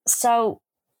 Okay. So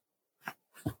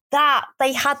that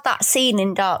they had that scene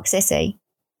in Dark City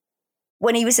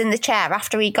when he was in the chair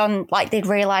after he'd gone, like they'd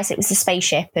realised it was the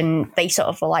spaceship, and they sort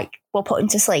of were like, we'll put him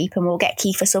to sleep and we'll get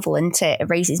Kiefer Sutherland to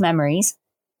erase his memories.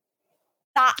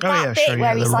 That bit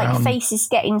where his like face is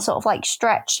getting sort of like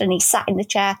stretched and he's sat in the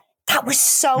chair, that was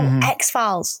so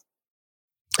X-Files.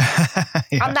 Yeah.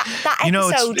 And that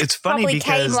episode it's funny probably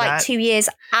came like 2 years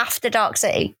after Dark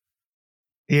City.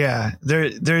 Yeah,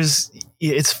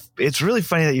 it's really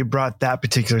funny that you brought that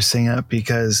particular thing up,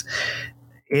 because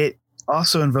it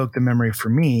also invoked a memory for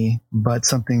me, but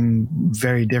something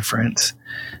very different.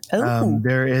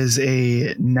 There is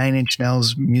a 9 Inch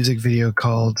Nails music video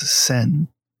called Sen.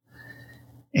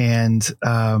 And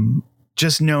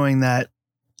just knowing that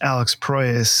Alex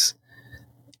Proyas,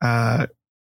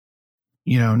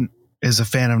 is a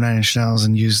fan of 9 Inch Nails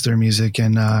and used their music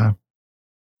in The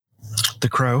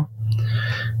Crow.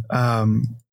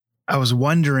 I was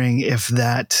wondering if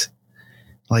that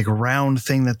like round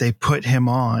thing that they put him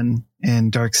on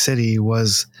in Dark City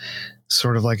was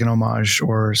sort of like an homage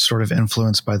or sort of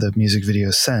influenced by the music video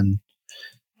Sen.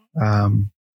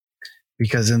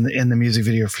 Because in the music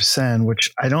video for Sen,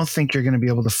 which I don't think you're going to be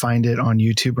able to find it on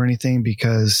YouTube or anything,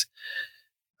 because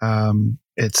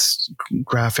it's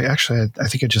graphic. Actually, I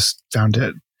think I just found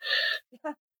it.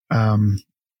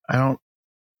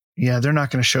 They're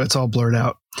not going to show. It's all blurred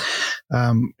out.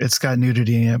 It's got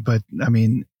nudity in it, but I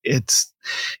mean, it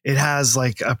has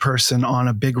like a person on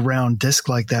a big round disc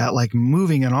like that, like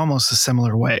moving in almost a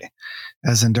similar way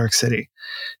as in Dark City.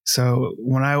 So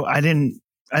when I didn't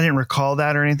recall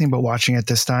that or anything, but watching it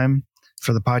this time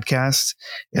for the podcast,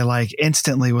 it like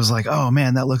instantly was like, oh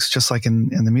man, that looks just like in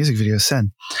the music video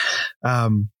Sen. So I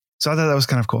thought that was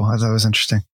kind of cool. I thought it was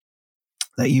interesting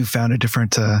that you found a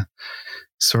different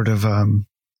sort of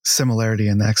similarity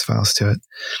in the X-Files to it.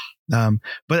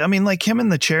 But I mean, like him in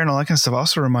the chair and all that kind of stuff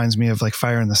also reminds me of like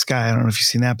Fire in the Sky. I don't know if you've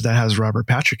seen that, but that has Robert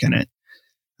Patrick in it,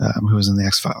 who was in the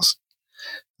X-Files.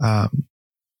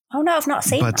 Oh no, I've not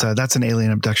seen that. But that's an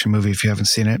alien abduction movie if you haven't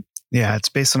seen it. Yeah, it's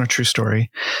based on a true story.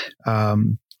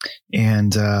 And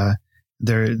they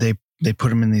put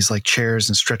them in these like chairs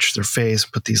and stretch their face,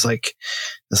 put these like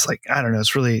this like, I don't know,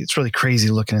 it's really crazy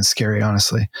looking and scary,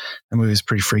 honestly. The movie is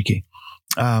pretty freaky.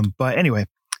 But anyway,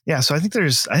 yeah, so I think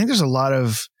there's a lot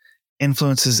of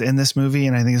influences in this movie,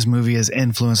 and I think this movie has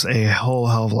influenced a whole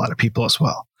hell of a lot of people as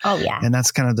well. Oh yeah. And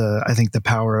that's kind of the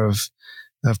power of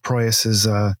Proyas's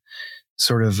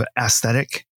sort of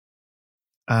aesthetic,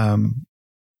 kind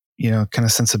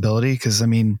of sensibility. Because I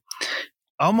mean,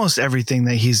 almost everything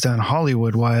that he's done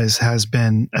Hollywood wise has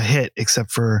been a hit, except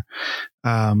for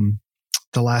the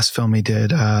last film he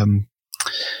did,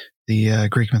 the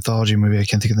Greek mythology movie. I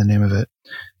can't think of the name of it.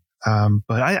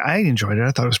 But I enjoyed it.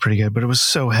 I thought it was pretty good, but it was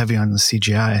so heavy on the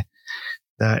CGI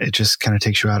that it just kind of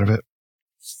takes you out of it.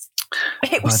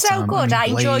 It was so good. I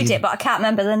enjoyed it, but I can't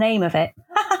remember the name of it.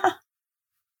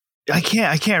 I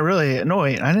can't really. No,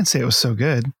 wait, I didn't say it was so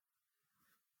good.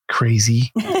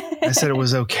 Crazy. I said it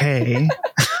was okay.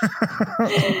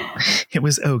 It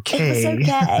was okay. It was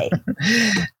okay.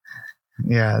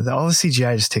 Yeah. All the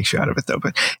CGI just takes you out of it though.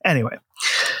 But anyway,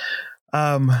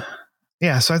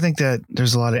 yeah. So I think that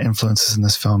there's a lot of influences in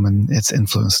this film, and it's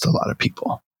influenced a lot of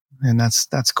people, and that's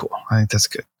cool. I think that's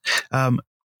good.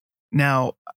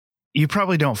 Now you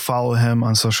probably don't follow him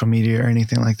on social media or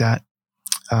anything like that.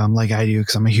 Like I do,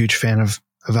 because I'm a huge fan of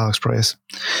Alex Proyas.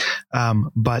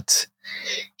 But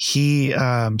he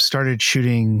started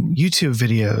shooting YouTube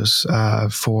videos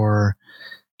for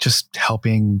just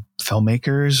helping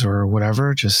filmmakers or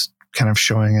whatever, just kind of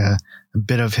showing a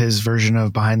bit of his version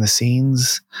of behind the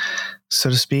scenes, so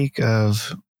to speak,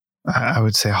 of, I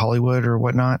would say, Hollywood or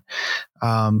whatnot.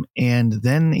 And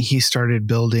then he started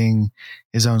building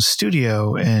his own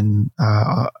studio in,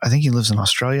 I think he lives in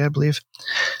Australia, I believe.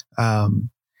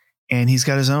 And he's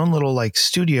got his own little like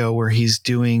studio where he's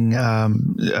doing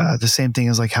the same thing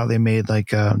as like how they made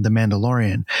like The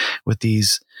Mandalorian, with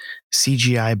these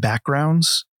CGI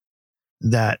backgrounds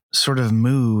that sort of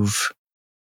move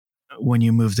when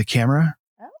you move the camera.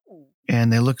 Oh.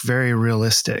 And they look very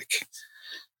realistic.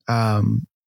 And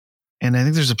I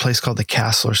think there's a place called The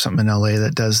Castle or something in LA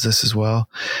that does this as well.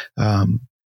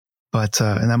 But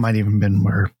and that might even been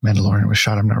where Mandalorian was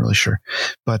shot. I'm not really sure.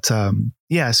 But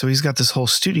yeah, so he's got this whole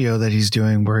studio that he's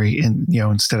doing where he,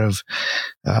 instead of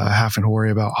having to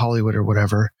worry about Hollywood or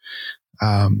whatever,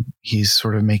 he's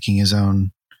sort of making his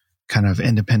own kind of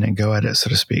independent go at it, so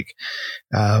to speak.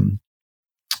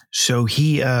 So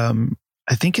he,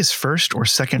 I think his first or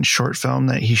second short film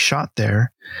that he shot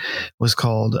there was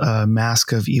called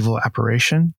Mask of Evil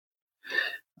Apparition.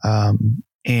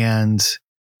 And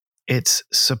it's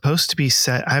supposed to be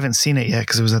set. I haven't seen it yet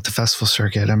because it was at the festival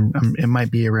circuit. It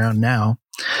might be around now,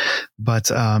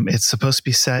 but it's supposed to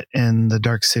be set in the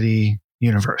Dark City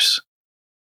universe,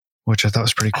 which I thought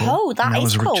was pretty cool. Oh, that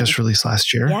was cool. Just released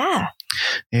last year. Yeah.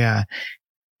 Yeah.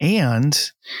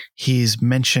 And he's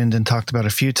mentioned and talked about a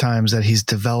few times that he's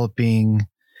developing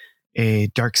a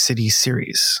Dark City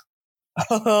series.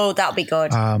 Oh, that'll be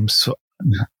good.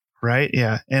 Right.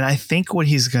 Yeah. And I think what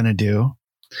he's going to do,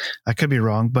 I could be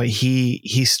wrong, but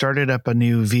he started up a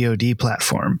new VOD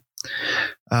platform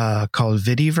called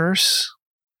Vidiverse,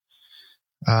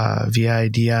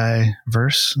 VIDI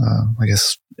verse. I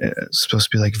guess it's supposed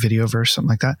to be like Videoverse, something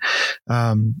like that.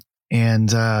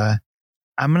 And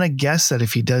I'm going to guess that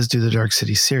if he does do the Dark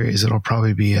City series, it'll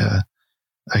probably be a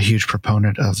huge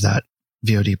proponent of that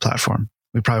VOD platform.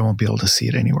 We probably won't be able to see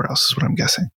it anywhere else, is what I'm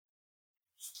guessing.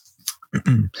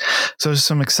 So there's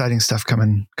some exciting stuff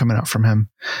coming out from him.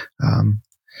 And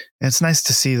it's nice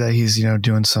to see that he's,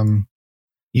 doing some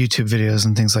YouTube videos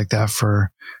and things like that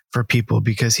for people,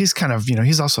 because he's kind of,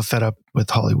 he's also fed up with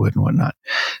Hollywood and whatnot.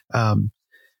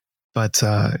 But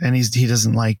he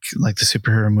doesn't like the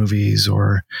superhero movies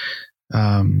or,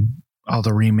 all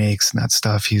the remakes and that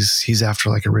stuff. He's after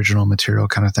like original material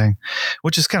kind of thing,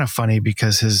 which is kind of funny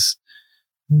because his,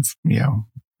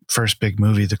 first big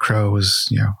movie, The Crow,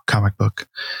 was, comic book.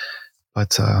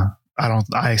 But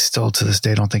I still to this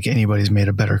day don't think anybody's made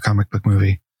a better comic book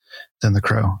movie than The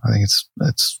Crow. I think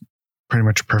it's pretty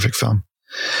much a perfect film.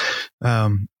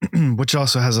 Which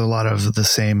also has a lot of the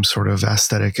same sort of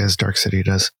aesthetic as Dark City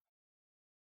does.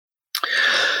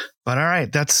 But all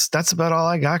right, that's about all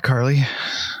I got, Carly.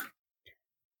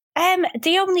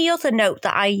 The only other note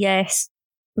that I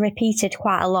repeated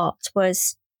quite a lot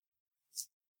was,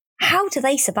 how do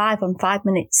they survive on 5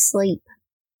 minutes sleep?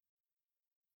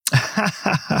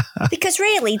 Because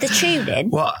really, the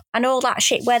tuning and all that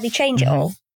shit where they change it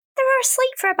all, they're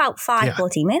asleep for about 5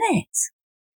 bloody minutes.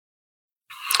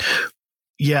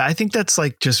 Yeah, I think that's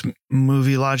like just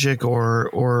movie logic,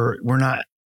 or we're not.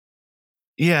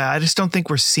 Yeah, I just don't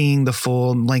think we're seeing the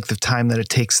full length of time that it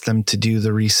takes them to do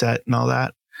the reset and all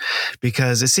that,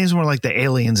 because it seems more like the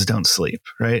aliens don't sleep,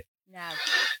 right?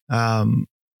 No.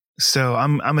 So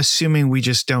I'm assuming we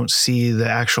just don't see the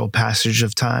actual passage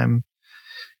of time,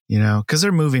 because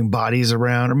they're moving bodies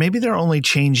around, or maybe they're only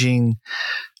changing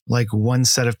like one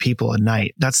set of people a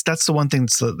night. That's the one thing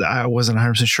that I wasn't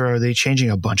 100% sure. Are they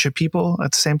changing a bunch of people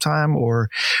at the same time, or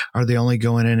are they only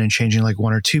going in and changing like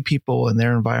one or two people in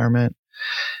their environment?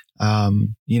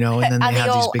 And then they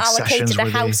have these big sessions where a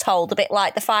household, a bit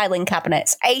like the filing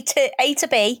cabinets. A to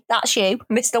B, that's you,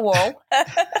 Mr. Wall.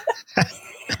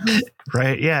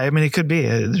 Right. Yeah. I mean, it could be.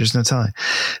 There's no telling.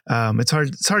 It's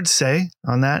hard to say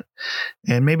on that.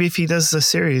 And maybe if he does the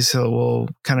series, we'll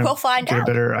get a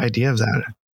better idea of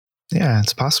that. Yeah,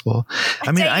 it's possible.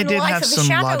 I mean, I did have some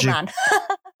logic.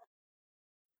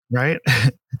 Right.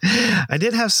 I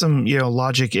did have some,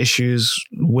 logic issues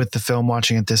with the film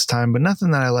watching it this time, but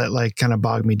nothing that I let like kind of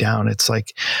bog me down. It's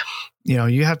like,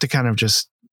 you have to kind of just,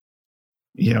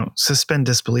 suspend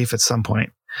disbelief at some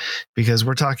point, because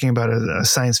we're talking about a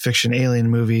science fiction alien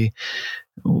movie,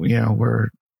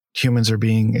 where humans are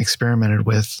being experimented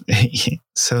with.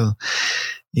 So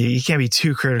you can't be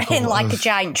too critical. In like a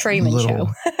giant Truman show.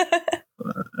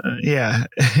 Yeah.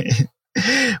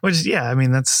 Which, yeah, I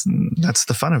mean, that's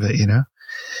the fun of it,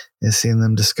 is seeing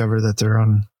them discover that they're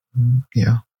on,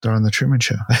 they're on the Truman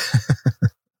Show.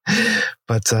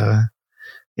 But,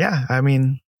 yeah, I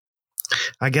mean,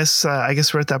 I guess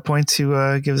we're at that point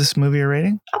to give this movie a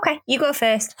rating. Okay, you go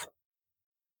first.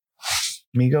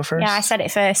 Me go first? Yeah, I said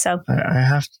it first, so. I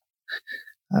have to.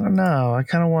 I don't know. I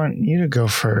kind of want you to go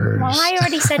first. Well, I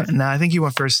already said. No, I think you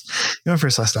went first. You went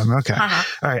first last time. Okay. All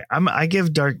right. I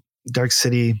give Dark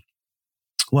City.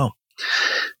 Well,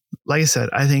 like I said,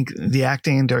 I think the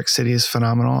acting in Dark City is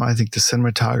phenomenal. I think the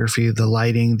cinematography, the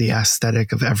lighting, the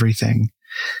aesthetic of everything,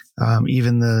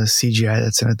 even the CGI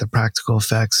that's in it, the practical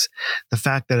effects, the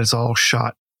fact that it's all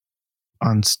shot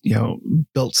on,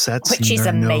 built sets. Which is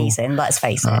amazing, let's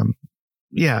face it.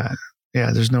 Yeah.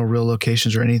 There's no real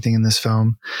locations or anything in this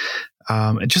film.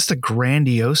 And just the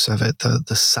grandiose of it,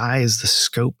 the size, the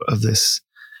scope of this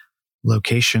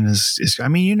location is I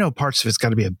mean, parts of it's got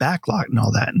to be a backlot and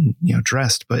all that, and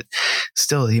dressed, but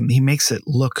still he makes it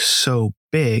look so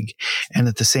big and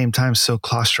at the same time so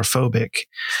claustrophobic.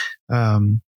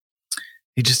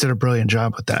 He just did a brilliant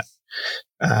job with that,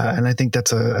 and I think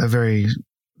that's a very,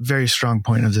 very strong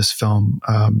point of this film.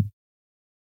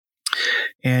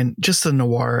 And just the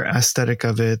noir aesthetic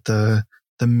of it, the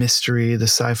the mystery, the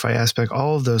sci-fi aspect,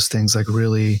 all of those things like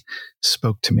really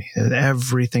spoke to me. And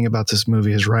everything about this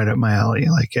movie is right up my alley.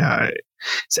 Like,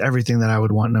 it's everything that I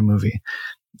would want in a movie.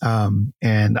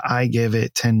 And I give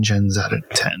it 10 gens out of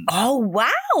 10. Oh,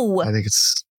 wow. I think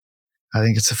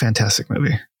it's a fantastic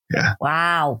movie. Yeah.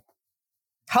 Wow.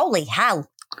 Holy hell.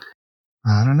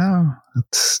 I don't know.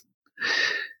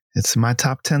 It's my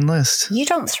top 10 list. You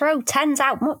don't throw 10s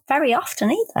out very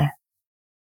often either.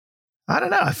 I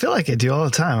don't know. I feel like I do all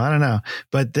the time. I don't know.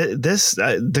 But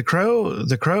The Crow,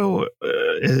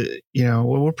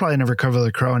 we'll probably never cover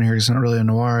The Crow in here. It's not really a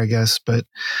noir, I guess. But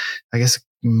I guess it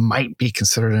might be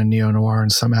considered a neo-noir in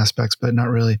some aspects, but not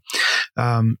really.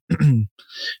 But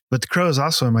The Crow is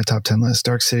also in my top 10 list.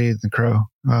 Dark City and The Crow,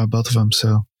 both of them.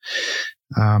 So,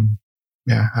 I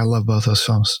love both those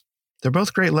films. They're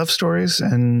both great love stories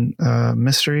and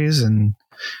mysteries, and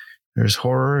there's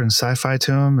horror and sci-fi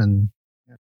to them. And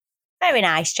very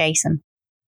nice, Jason.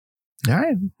 All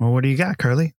right. Well, what do you got,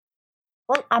 Carly?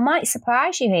 Well, I might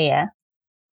surprise you here.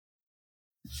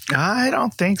 I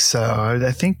don't think so.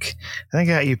 I think I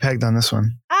got you pegged on this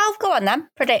one. Oh, go on then.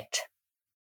 Predict.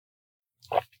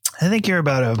 I think you're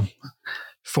about a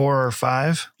 4 or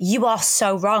 5. You are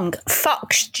so wrong.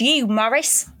 Foxed you,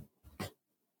 Morris.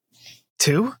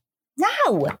 2?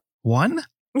 No. 1?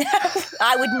 No,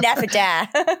 I would never dare.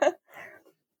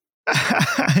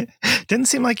 Didn't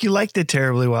seem like you liked it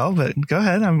terribly well, but go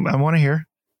ahead. I want to hear.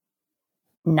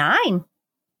 9.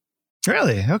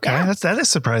 Really? Okay. Yeah. That is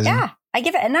surprising. Yeah, I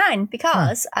give it a 9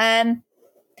 because the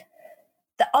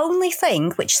only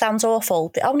thing, which sounds awful,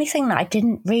 the only thing that I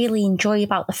didn't really enjoy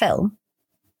about the film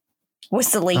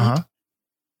was the lead. Uh-huh.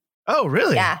 Oh,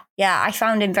 really? Yeah, I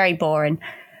found him very boring.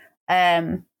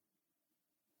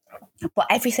 But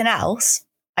everything else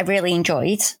I really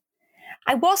enjoyed.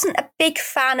 I wasn't a big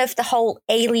fan of the whole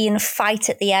alien fight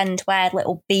at the end where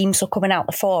little beams were coming out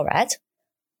the forehead.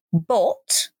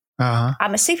 But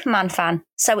I'm a Superman fan.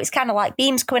 So it's kind of like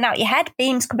beams coming out your head,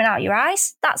 beams coming out your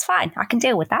eyes. That's fine. I can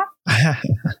deal with that.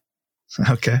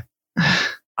 Okay.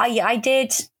 I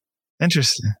did.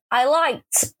 Interesting.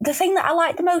 The thing that I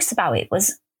liked the most about it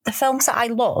was the films that I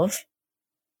love.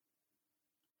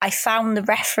 I found the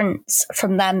reference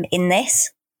from them in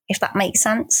this, if that makes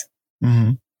sense.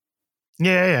 Mm-hmm.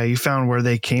 Yeah. You found where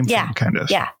they came from, kind of.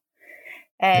 Yeah.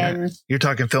 You're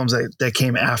talking films that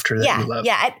came after that you love.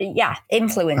 Yeah.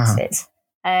 Influences.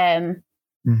 And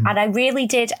I really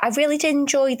did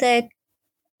enjoy the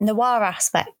noir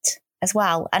aspect as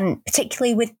well. And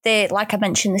particularly with like I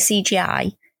mentioned, the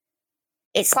CGI.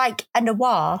 It's like a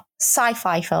noir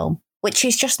sci-fi film, which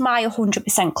is just my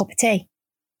 100% cup of tea.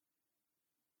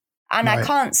 And right. I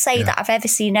can't say that I've ever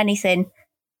seen anything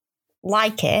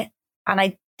like it. And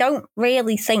I don't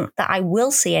really think that I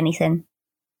will see anything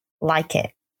like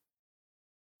it.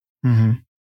 Mm-hmm.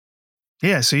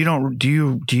 Yeah. So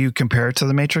do you compare it to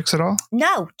The Matrix at all?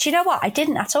 No. Do you know what? I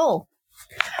didn't at all.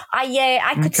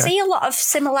 I could see a lot of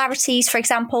similarities. For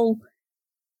example,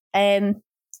 when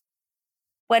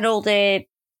all the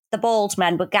bald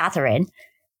men were gathering,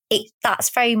 that's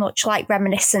very much like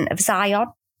reminiscent of Zion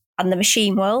and the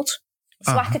machine world.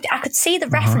 So I could see the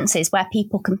references where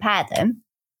people compare them,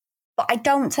 but I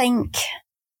don't think,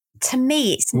 to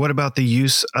me, it's... What about the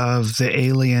use of the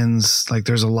aliens? Like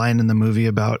there's a line in the movie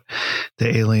about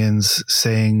the aliens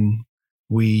saying,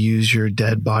 we use your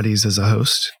dead bodies as a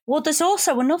host. Well, there's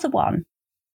also another one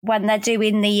when they're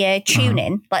doing the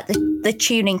tuning, like the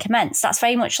tuning commence. That's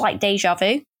very much like deja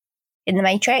vu in The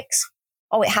Matrix.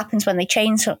 Oh, it happens when they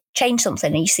change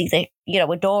something and you see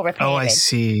a door appearing. Oh, I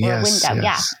see. Or a window,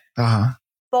 yes. Yeah.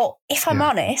 But if I'm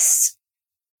honest,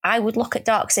 I would look at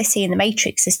Dark City and The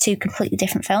Matrix as 2 completely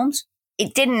different films.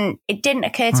 It didn't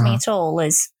occur to me at all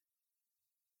as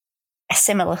a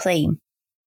similar theme.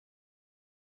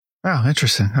 Oh,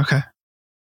 interesting. Okay.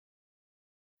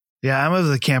 Yeah, I'm of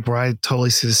the camp where I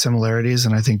totally see the similarities,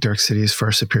 and I think Dark City is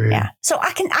far superior. Yeah. So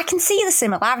I can see the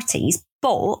similarities,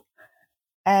 but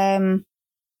no,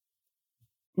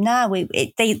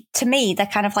 to me they're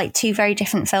kind of like 2 very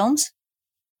different films,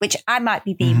 which I might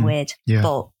be being weird,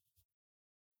 but.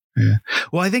 Yeah.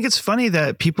 Well, I think it's funny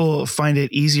that people find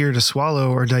it easier to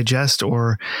swallow or digest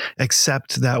or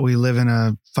accept that we live in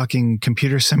a fucking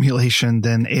computer simulation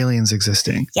than aliens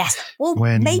existing. Yes. Well,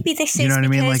 maybe this is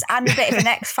because I'm a bit of an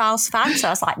X-Files fan. So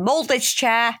I was like, Mulder's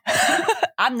chair.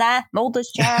 I'm there. Mulder's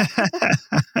chair.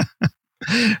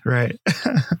 Right.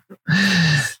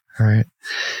 Right.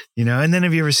 And then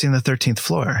have you ever seen The 13th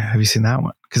Floor? Have you seen that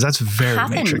one? Because that's very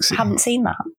Matrixy. Haven't seen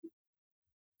that.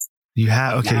 You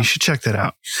have? Okay, no. You should check that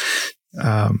out.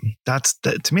 To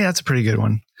me, that's a pretty good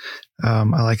one. I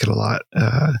like it a lot.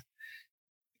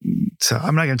 So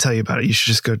I'm not going to tell you about it. You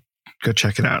should just go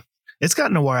check it out. It's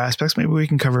got noir aspects. Maybe we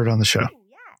can cover it on the show.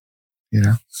 You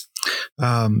know?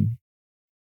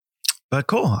 But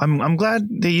cool. I'm glad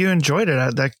that you enjoyed it.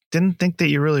 I didn't think that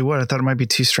you really would. I thought it might be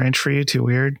too strange for you, too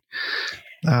weird.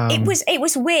 It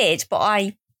was weird, but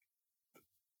I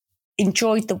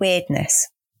enjoyed the weirdness.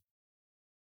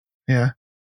 Yeah.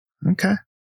 Okay.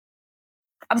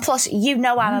 And plus,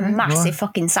 I'm a massive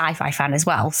fucking sci-fi fan as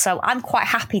well. So I'm quite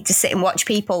happy to sit and watch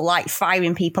people like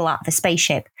firing people out of a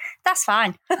spaceship. That's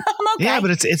fine. I'm okay. Yeah,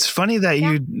 but it's funny that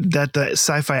that the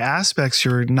sci-fi aspects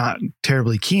you're not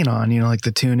terribly keen on, like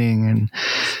the tuning and,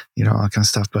 all that kind of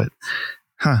stuff. But,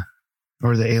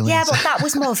 or the aliens. Yeah, but that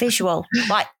was more visual.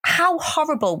 Like, how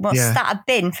horrible must that have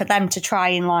been for them to try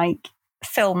and like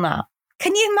film that?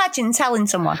 Can you imagine telling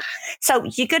someone, so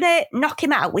you're going to knock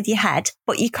him out with your head,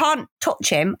 but you can't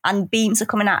touch him and beams are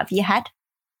coming out of your head?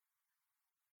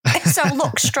 So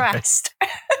look stressed.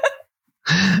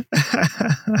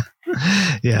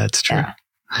 Yeah, it's true. Yeah.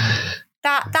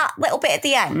 That little bit at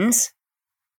the end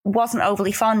wasn't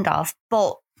overly fond of,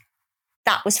 but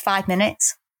that was 5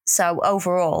 minutes. So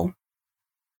overall,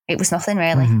 it was nothing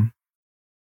really. Mm-hmm.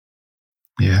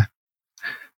 Yeah.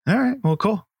 All right. Well,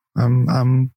 cool.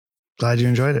 I'm glad you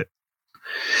enjoyed it.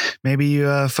 Maybe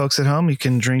you folks at home, you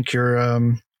can drink your,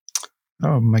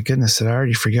 oh my goodness, did I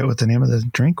already forget what the name of the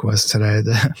drink was today?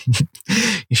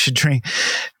 You should drink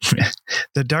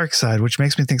the Dark Side, which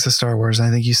makes me think of Star Wars. I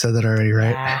think you said that already,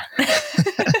 right?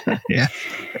 Yeah. Yeah.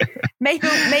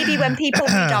 Maybe when people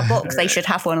read our books, they should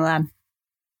have one of them.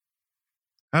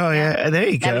 Oh yeah, there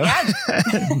you go.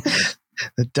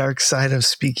 The Dark Side of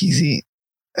Speakeasy.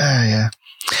 Yeah.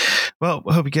 Well,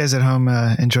 I hope you guys at home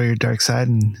enjoy your Dark Side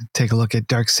and take a look at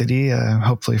Dark City,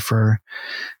 hopefully for,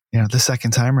 the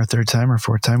second time or third time or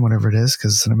fourth time, whatever it is,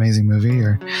 because it's an amazing movie.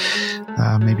 Or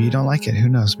maybe you don't like it. Who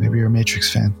knows? Maybe you're a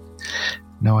Matrix fan.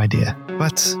 No idea.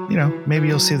 But, maybe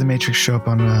you'll see the Matrix show up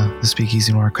on the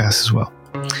Speakeasy Noircast as well.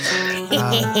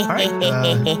 All right.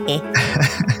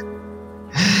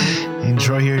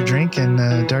 Enjoy your drink in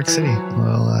Dark City.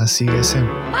 We'll see you guys soon.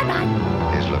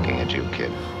 Bye-bye. He's looking at you,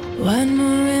 kid. When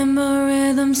marimba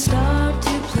rhythms start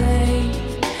to play.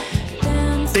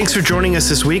 Thanks for joining us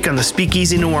this week on the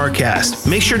Speakeasy Noircast.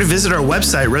 Make sure to visit our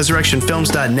website,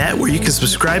 resurrectionfilms.net, where you can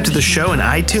subscribe to the show in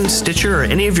iTunes, Stitcher, or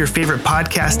any of your favorite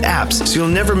podcast apps, so you'll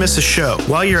never miss a show.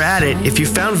 While you're at it, if you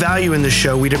found value in the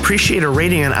show, we'd appreciate a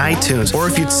rating on iTunes, or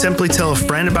if you'd simply tell a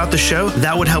friend about the show,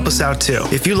 that would help us out too.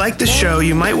 If you like the show,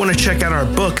 you might want to check out our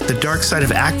book, The Dark Side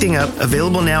of Acting Up,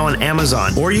 available now on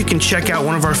Amazon, or you can check out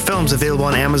one of our films available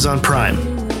on Amazon Prime.